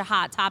 and such a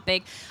hot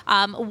topic.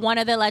 One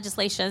of the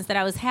legislations that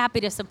I was happy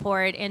to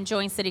support and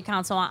join City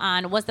Council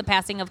on was the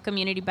passing of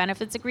Community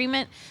Benefits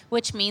Agreement,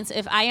 which means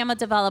if I am a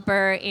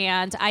developer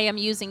and I am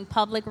using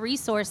public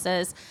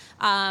resources,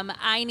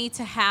 I need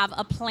to have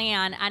a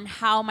plan on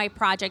how my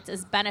project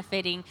is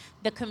benefiting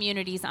the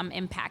communities I'm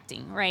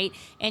impacting, right?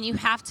 And you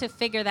have to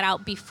figure that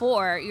out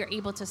before you're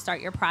able to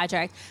start your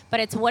project. But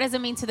it's what does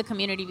it mean to the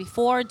community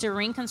before,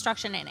 during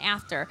construction, and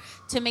after,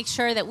 to make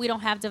sure that we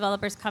don't have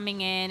developers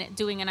coming in,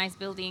 doing a nice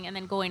building, and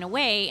then going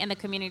away, and the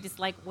community's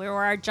like, where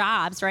are our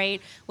jobs,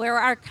 right? Where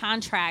are our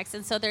contracts?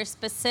 And so there's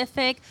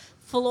specific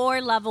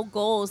floor level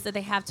goals that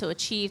they have to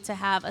achieve to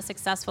have a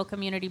successful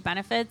community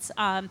benefits.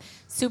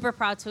 Super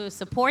proud to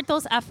support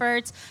those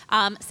efforts.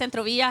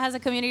 CentroVilla has a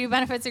community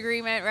benefits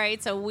agreement,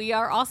 right? So we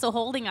are also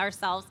holding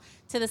ourselves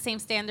to the same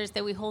standards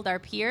that we hold our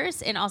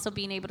peers, and also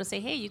being able to say,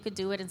 hey, you could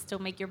do it and still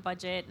make your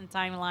budget and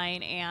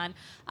timeline and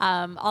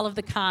all of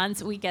the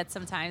cons we get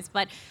sometimes.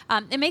 But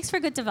it makes for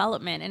good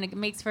development, and it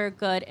makes for a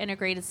good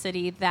integrated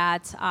city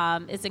that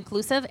is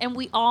inclusive, and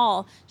we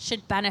all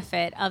should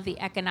benefit of the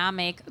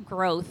economic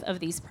growth of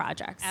these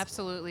projects.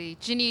 Absolutely.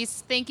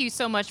 Jenice, thank you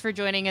so much for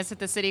joining us at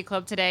the City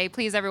Club today.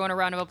 Please, everyone, a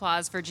round of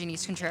applause for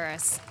Jenice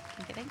Contreras.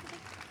 Thank you.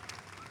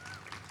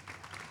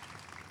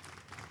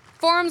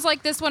 Forums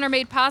like this one are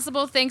made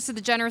possible thanks to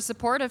the generous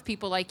support of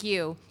people like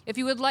you. If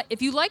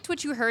you liked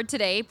what you heard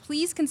today,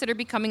 please consider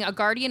becoming a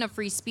guardian of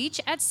free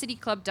speech at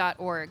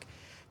cityclub.org.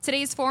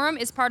 Today's forum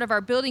is part of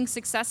our Building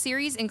Success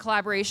series in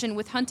collaboration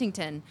with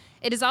Huntington.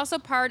 It is also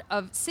part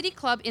of City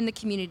Club in the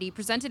Community,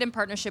 presented in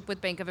partnership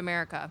with Bank of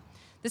America.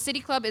 The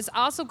City Club is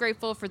also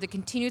grateful for the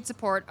continued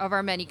support of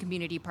our many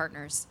community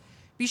partners.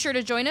 Be sure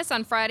to join us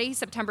on Friday,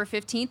 September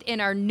 15th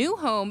in our new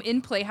home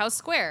in Playhouse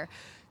Square.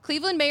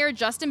 Cleveland Mayor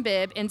Justin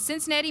Bibb and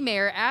Cincinnati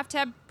Mayor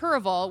Aftab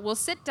Puraval will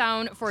sit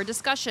down for a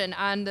discussion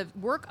on the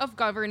work of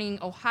governing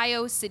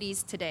Ohio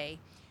cities today.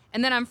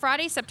 And then on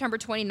Friday, September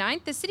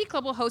 29th, the City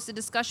Club will host a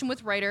discussion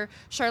with writer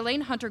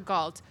Charlene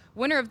Hunter-Gault,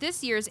 winner of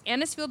this year's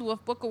Anisfield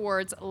Wolf Book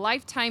Awards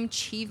Lifetime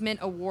Achievement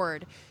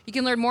Award. You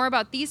can learn more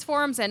about these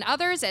forums and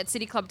others at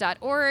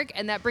cityclub.org.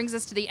 And that brings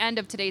us to the end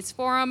of today's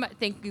forum.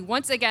 Thank you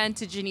once again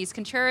to Jenice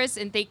Contreras,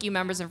 and thank you,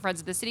 members and friends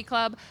of the City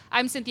Club.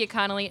 I'm Cynthia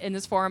Connolly, and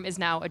this forum is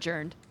now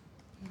adjourned.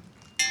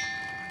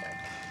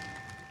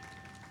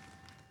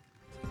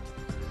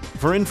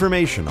 For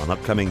information on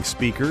upcoming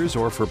speakers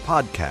or for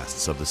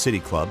podcasts of the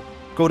City Club,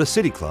 go to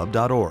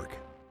cityclub.org.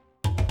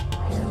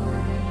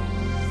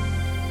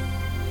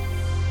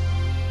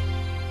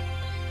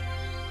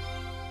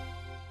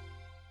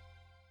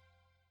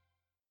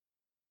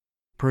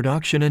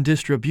 Production and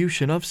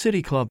distribution of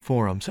City Club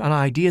forums on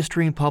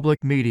IdeaStream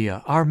Public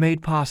Media are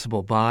made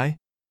possible by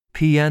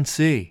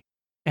PNC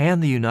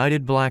and the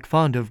United Black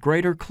Fund of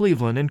Greater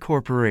Cleveland,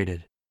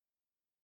 Incorporated.